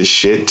turned to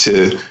shit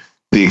to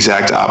the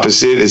exact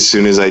opposite as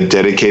soon as I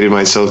dedicated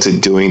myself to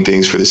doing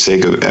things for the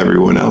sake of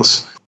everyone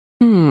else.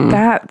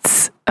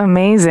 That's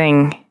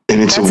amazing.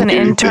 And it's That's an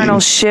internal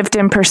shift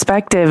in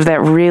perspective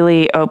that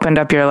really opened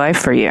up your life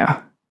for you.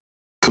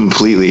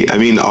 Completely. I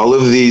mean, all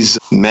of these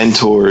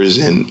mentors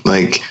and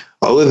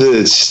all of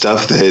the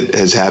stuff that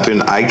has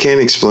happened, I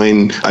can't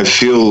explain. I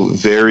feel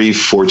very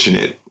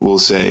fortunate, we'll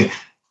say.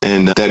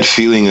 And that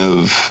feeling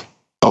of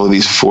all of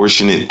these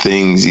fortunate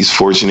things, these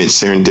fortunate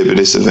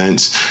serendipitous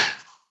events,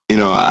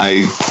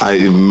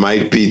 I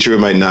might be true, it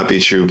might not be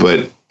true,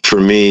 but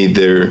for me,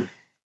 they're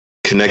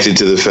connected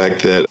to the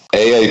fact that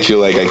A, I feel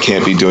like I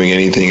can't be doing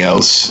anything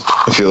else.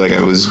 I feel like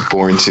I was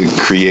born to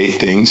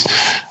create things,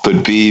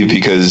 but B,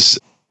 because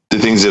the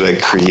things that I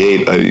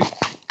create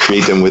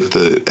them with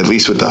at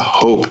least with the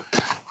hope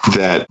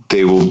that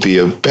they will be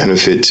of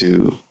benefit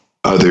to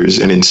others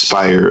and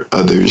inspire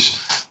others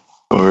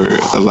or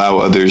allow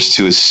others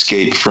to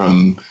escape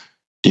from,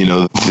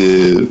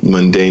 the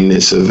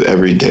mundaneness of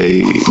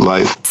everyday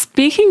life.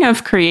 Speaking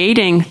of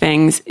creating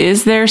things,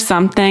 is there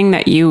something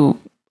that you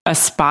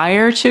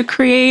aspire to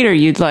create or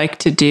you'd like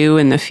to do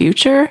in the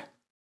future?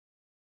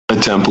 A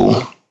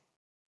temple.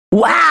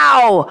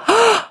 Wow.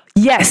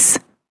 Yes.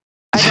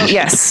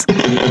 Yes.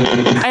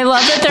 I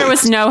love that there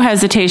was no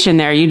hesitation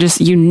there. You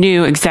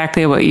knew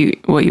exactly what you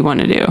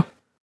want to do.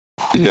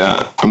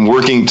 Yeah, I'm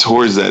working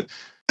towards that.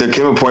 There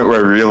came a point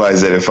where I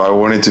realized that if I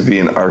wanted to be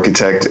an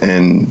architect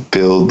and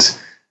build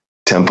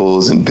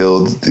temples and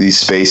build these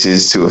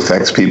spaces to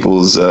affect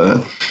people's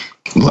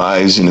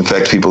lives and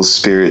affect people's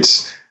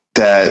spirits,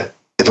 that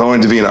if I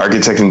wanted to be an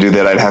architect and do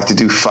that, I'd have to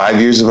do 5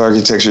 years of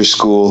architecture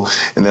school.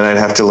 And then I'd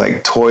have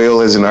to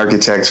toil as an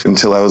architect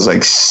until I was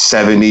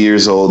 70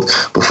 years old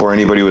before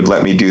anybody would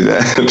let me do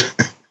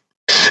that.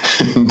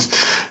 And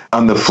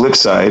on the flip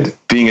side,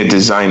 being a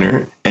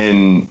designer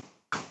and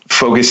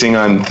focusing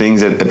on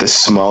things at the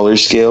smaller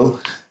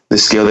scale, the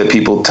scale that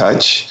people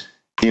touch,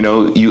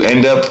 you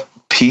end up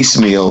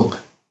piecemeal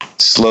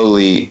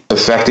slowly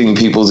affecting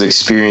people's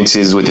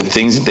experiences with the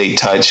things that they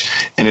touch,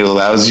 and it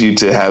allows you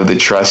to have the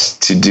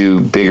trust to do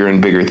bigger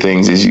and bigger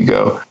things as you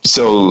go.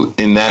 So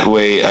in that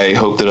way, I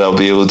hope that I'll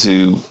be able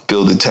to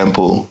build a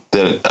temple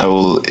that I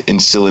will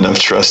instill enough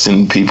trust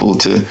in people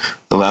to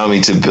allow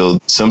me to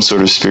build some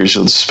sort of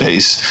spiritual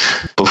space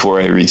before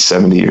I reach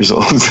 70 years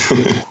old.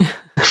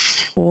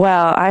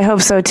 Well, I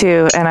hope so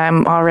too, and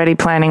I'm already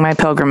planning my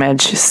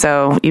pilgrimage,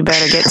 so you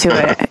better get to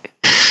it.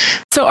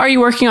 So are you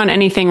working on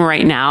anything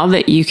right now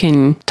that you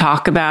can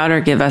talk about or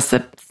give us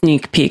a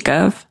sneak peek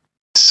of?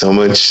 So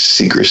much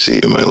secrecy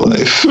in my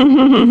life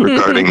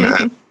regarding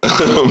that.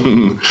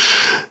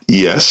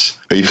 Yes.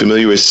 Are you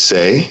familiar with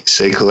Say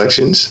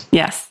Collections?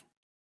 Yes.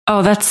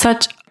 Oh, that's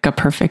such a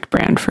perfect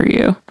brand for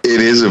you. It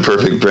is a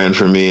perfect brand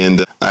for me.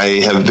 And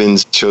I have been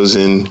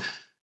chosen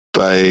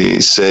by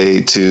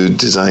Say to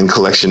design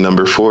collection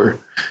number 4.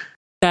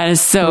 That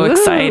is so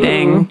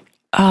exciting.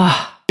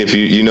 Oh. If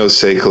you know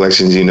Say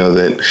Collections, you know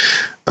that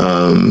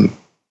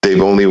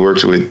they've only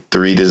worked with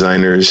 3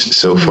 designers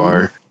so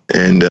far,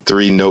 and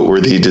 3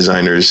 noteworthy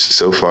designers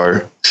so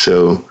far.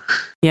 So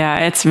yeah,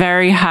 it's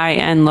very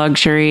high-end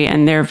luxury,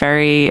 and they're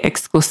very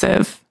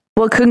exclusive.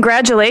 Well,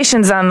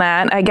 congratulations on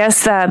that. I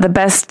guess the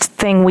best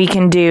thing we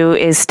can do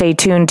is stay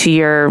tuned to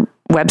your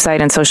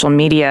website and social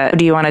media.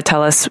 Do you want to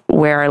tell us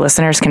where our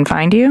listeners can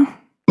find you?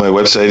 My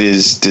website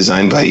is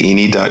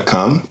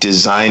designbyeni.com,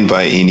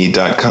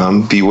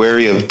 designbyeni.com. Be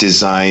wary of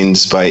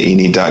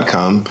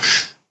designsbyeni.com.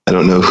 I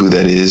don't know who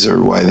that is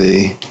or why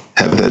they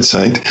have that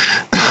site.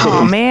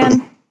 Oh,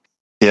 man.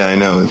 Yeah, I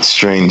know. It's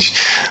strange.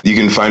 You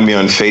can find me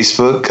on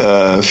Facebook,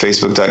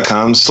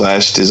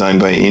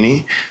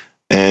 facebook.com/designbyeni,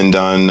 and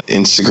on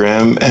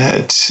Instagram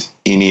at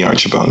Eni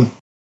Archibong.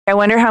 I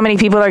wonder how many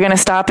people are going to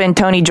stop in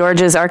Tony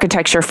George's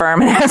architecture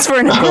firm and ask for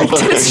an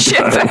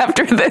apprenticeship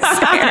after this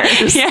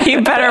airs. Yeah,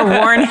 you better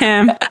warn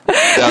him.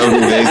 That would be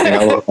amazing.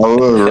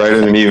 I'll write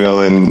him an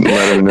email and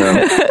let him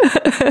know.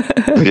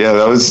 But yeah,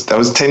 that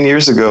was 10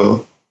 years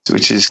ago,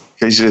 which is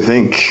crazy to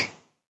think.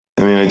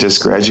 I mean, I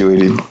just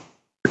graduated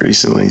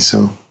recently,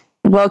 so.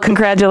 Well,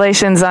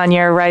 congratulations on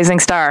your rising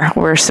star.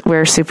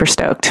 We're super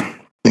stoked.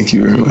 Thank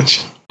you very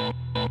much.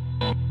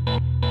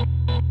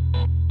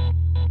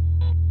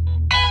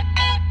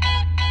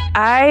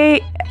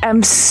 I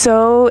am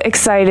so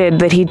excited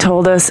that he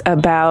told us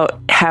about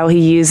how he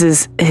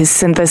uses his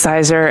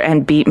synthesizer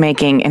and beat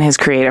making in his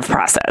creative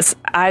process.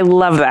 I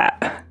love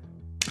that.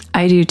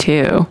 I do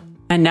too.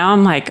 And now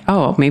I'm like,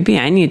 oh, maybe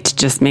I need to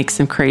just make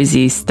some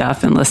crazy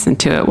stuff and listen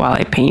to it while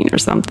I paint or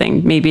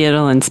something. Maybe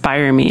it'll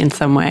inspire me in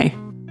some way.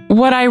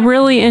 What I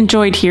really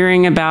enjoyed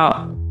hearing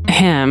about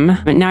him,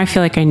 but now I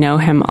feel like I know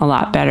him a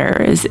lot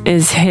better,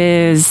 is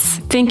his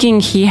thinking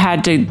he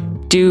had to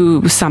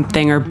do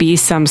something or be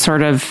some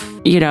sort of,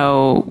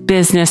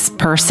 business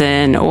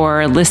person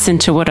or listen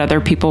to what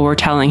other people were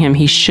telling him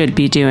he should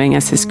be doing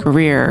as his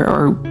career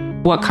or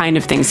what kind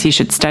of things he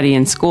should study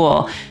in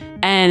school.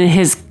 And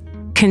his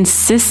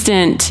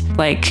consistent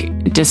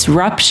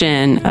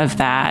disruption of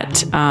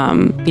that,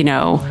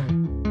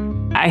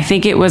 I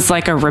think it was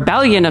like a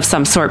rebellion of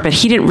some sort, but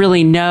he didn't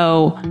really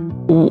know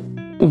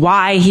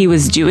why he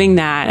was doing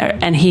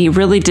that, and he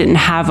really didn't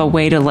have a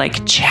way to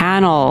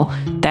channel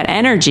that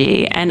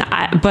energy.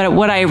 But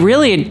what I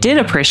really did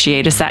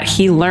appreciate is that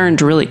he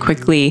learned really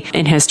quickly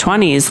in his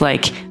 20s,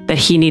 that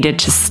he needed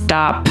to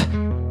stop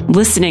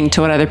listening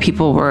to what other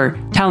people were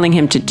telling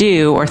him to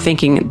do or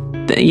thinking,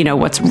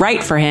 what's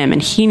right for him,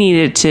 and he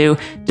needed to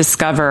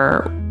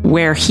discover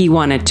where he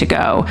wanted to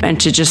go and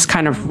to just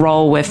kind of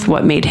roll with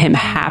what made him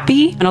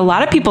happy. And a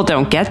lot of people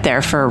don't get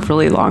there for a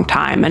really long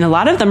time. And a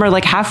lot of them are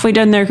halfway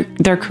done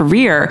their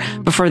career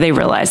before they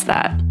realize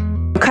that.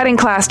 Cutting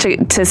class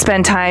to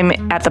spend time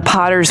at the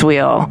potter's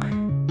wheel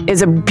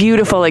is a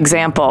beautiful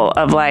example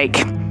of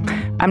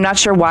I'm not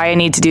sure why I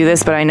need to do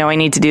this, but I know I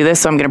need to do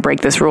this, so I'm going to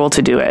break this rule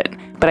to do it.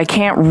 But I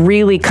can't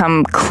really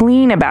come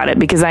clean about it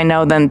because I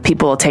know then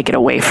people will take it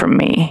away from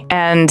me.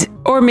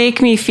 Or make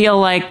me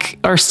feel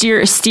or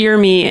steer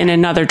me in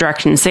another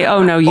direction and say,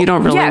 oh no, you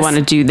don't really want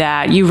to do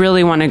that. You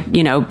really want to,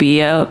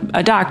 be a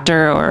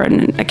doctor or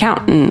an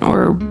accountant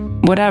or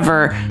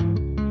whatever.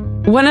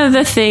 One of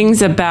the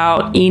things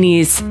about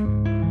Eni's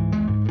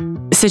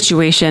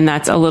situation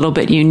that's a little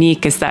bit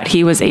unique is that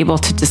he was able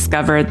to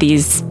discover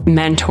these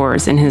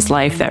mentors in his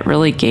life that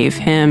really gave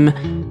him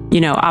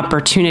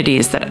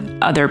opportunities that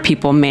other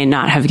people may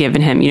not have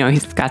given him.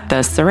 He's got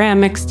the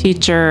ceramics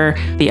teacher,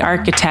 the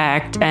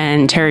architect,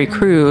 and Terry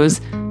Crews,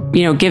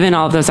 given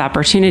all those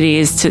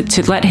opportunities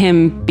to let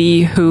him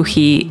be who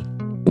he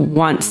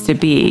wants to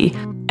be.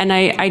 And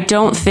I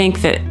don't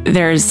think that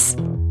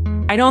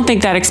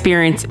that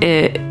experience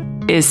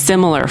is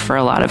similar for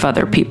a lot of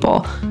other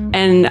people.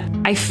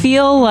 And I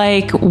feel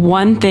like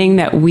one thing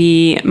that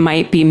we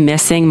might be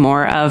missing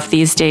more of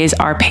these days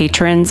are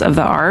patrons of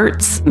the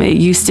arts. It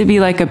used to be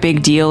a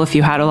big deal if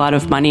you had a lot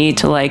of money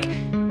to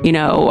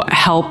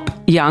help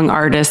young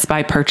artists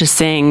by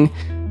purchasing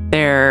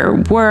their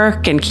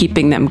work and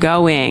keeping them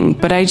going.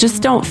 But I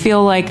just don't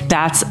feel like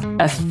that's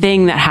a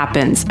thing that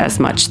happens as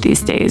much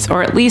these days,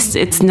 or at least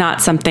it's not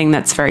something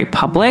that's very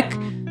public.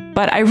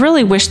 But I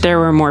really wish there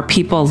were more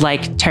people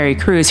like Terry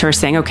Crews who are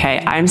saying,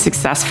 okay, I'm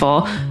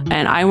successful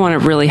and I want to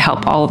really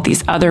help all of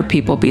these other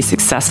people be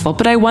successful,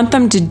 but I want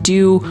them to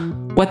do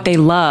what they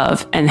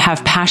love and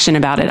have passion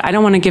about it. I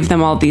don't want to give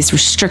them all these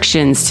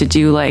restrictions to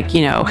do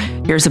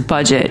here's a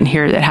budget and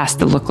here it has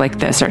to look like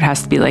this or it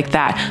has to be like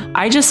that.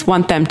 I just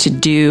want them to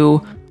do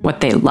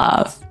what they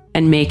love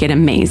and make it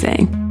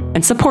amazing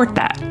and support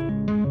that.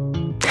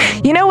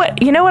 You know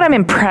what I'm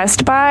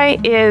impressed by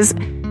is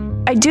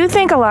I do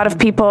think a lot of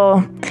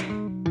people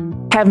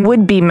have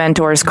would-be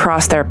mentors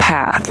cross their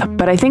path.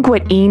 But I think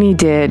what Eni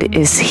did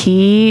is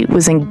he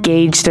was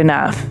engaged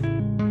enough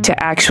to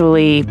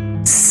actually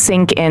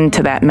sink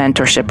into that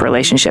mentorship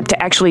relationship,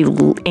 to actually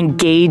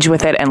engage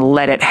with it and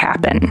let it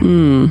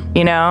happen.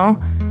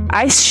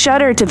 I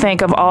shudder to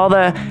think of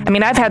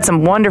I've had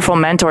some wonderful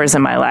mentors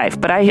in my life,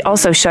 but I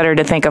also shudder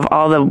to think of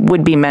all the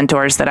would-be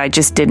mentors that I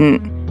just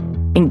didn't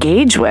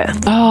engage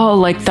with. Oh,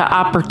 the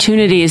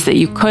opportunities that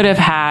you could have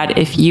had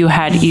if you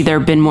had either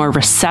been more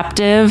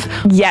receptive.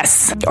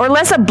 Yes. Or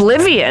less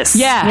oblivious.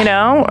 Yeah.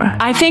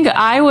 I think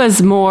I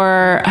was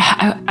more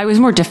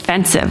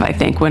defensive, I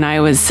think, when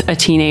I was a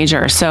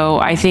teenager. So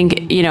I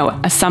think,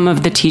 some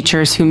of the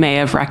teachers who may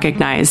have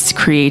recognized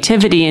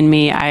creativity in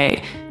me,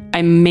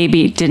 I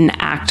maybe didn't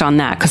act on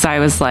that because I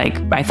was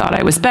I thought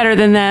I was better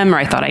than them, or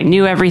I thought I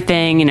knew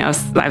everything. I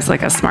was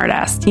a smart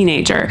ass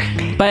teenager.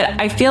 But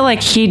I feel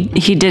like he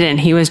didn't.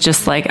 He was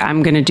just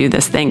I'm going to do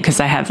this thing because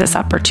I have this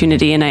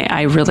opportunity and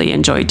I really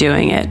enjoy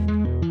doing it.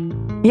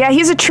 Yeah,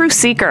 he's a true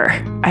seeker,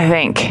 I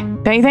think.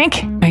 Don't you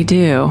think? I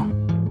do.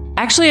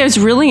 Actually, I was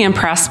really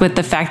impressed with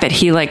the fact that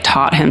he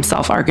taught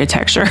himself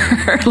architecture.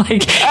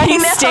 He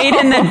stayed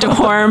in the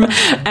dorm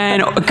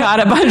and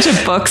got a bunch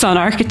of books on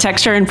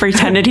architecture and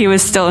pretended he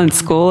was still in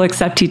school,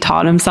 except he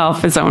taught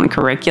himself his own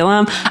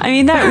curriculum. I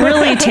mean, that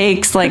really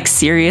takes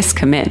serious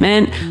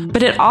commitment,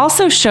 but it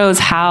also shows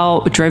how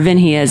driven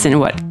he is and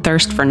what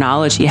thirst for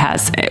knowledge he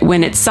has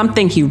when it's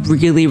something he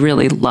really,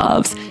 really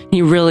loves,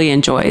 he really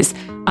enjoys.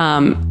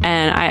 And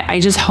I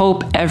just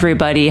hope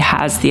everybody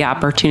has the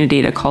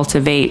opportunity to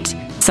cultivate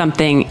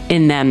something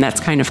in them that's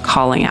kind of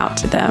calling out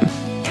to them.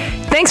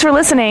 Thanks for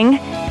listening.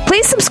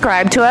 Please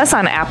subscribe to us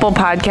on Apple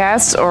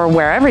Podcasts or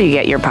wherever you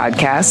get your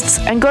podcasts,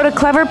 and go to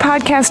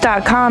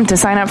cleverpodcast.com to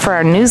sign up for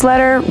our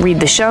newsletter,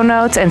 read the show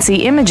notes, and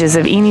see images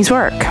of Eni's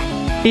work.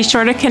 Be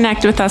sure to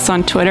connect with us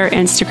on Twitter,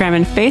 Instagram,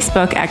 and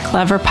Facebook at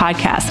Clever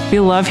Podcast. We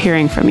love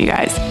hearing from you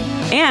guys.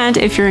 And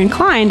if you're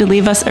inclined,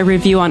 leave us a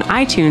review on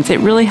iTunes.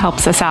 It really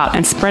helps us out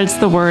and spreads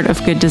the word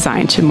of good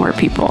design to more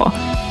people.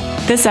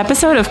 This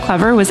episode of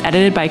Clever was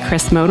edited by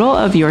Chris Modal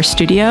of Your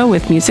Studio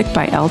with music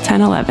by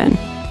L1011.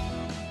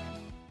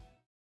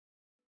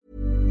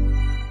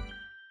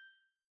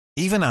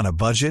 Even on a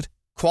budget,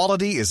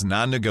 quality is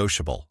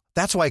non-negotiable.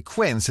 That's why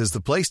Quince is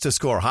the place to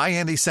score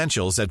high-end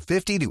essentials at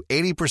 50 to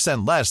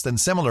 80% less than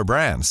similar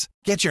brands.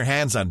 Get your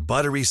hands on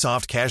buttery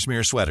soft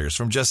cashmere sweaters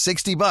from just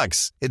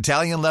 $60,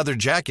 Italian leather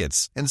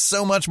jackets, and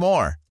so much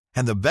more.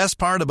 And the best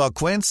part about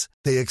Quince,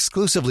 they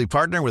exclusively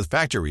partner with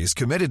factories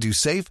committed to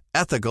safe,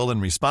 ethical,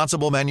 and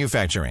responsible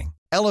manufacturing.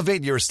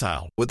 Elevate your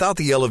style without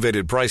the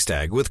elevated price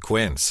tag with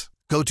Quince.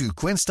 Go to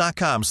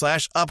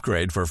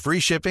quince.com/upgrade for free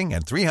shipping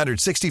and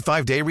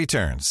 365-day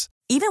returns.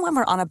 Even when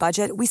we're on a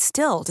budget, we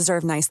still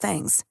deserve nice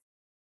things.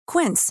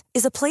 Quince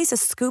is a place to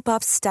scoop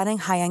up stunning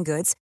high-end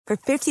goods for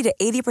 50 to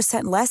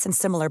 80% less than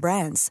similar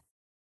brands.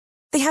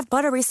 They have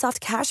buttery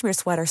soft cashmere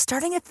sweaters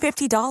starting at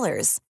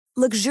 $50,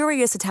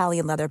 luxurious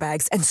Italian leather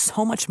bags, and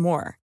so much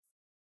more.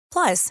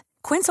 Plus,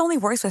 Quince only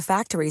works with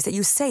factories that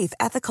use safe,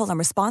 ethical, and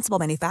responsible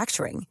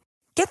manufacturing.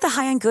 Get the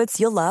high-end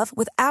goods you'll love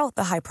without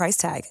the high price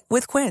tag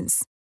with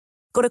Quince.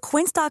 Go to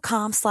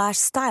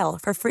quince.com/style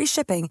for free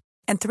shipping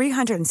and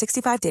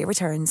 365-day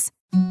returns.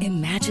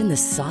 Imagine the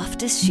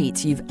softest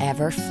sheets you've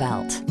ever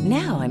felt.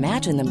 Now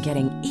imagine them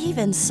getting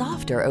even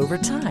softer over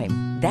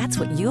time. That's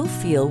what you'll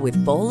feel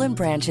with Boll &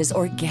 Branch's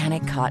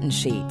organic cotton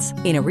sheets.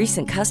 In a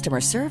recent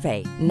customer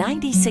survey,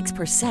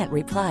 96%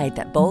 replied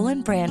that Boll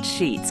 & Branch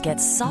sheets get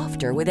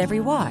softer with every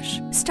wash.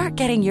 Start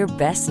getting your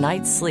best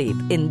night's sleep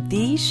in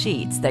these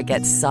sheets that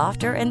get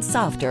softer and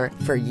softer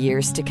for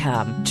years to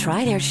come.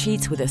 Try their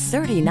sheets with a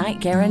 30-night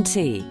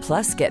guarantee.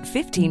 Plus, get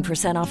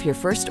 15% off your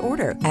first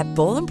order at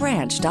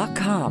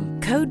bollandbranch.com.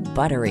 Code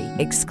BUTTERY.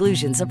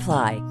 Exclusions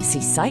apply.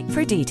 See site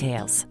for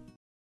details.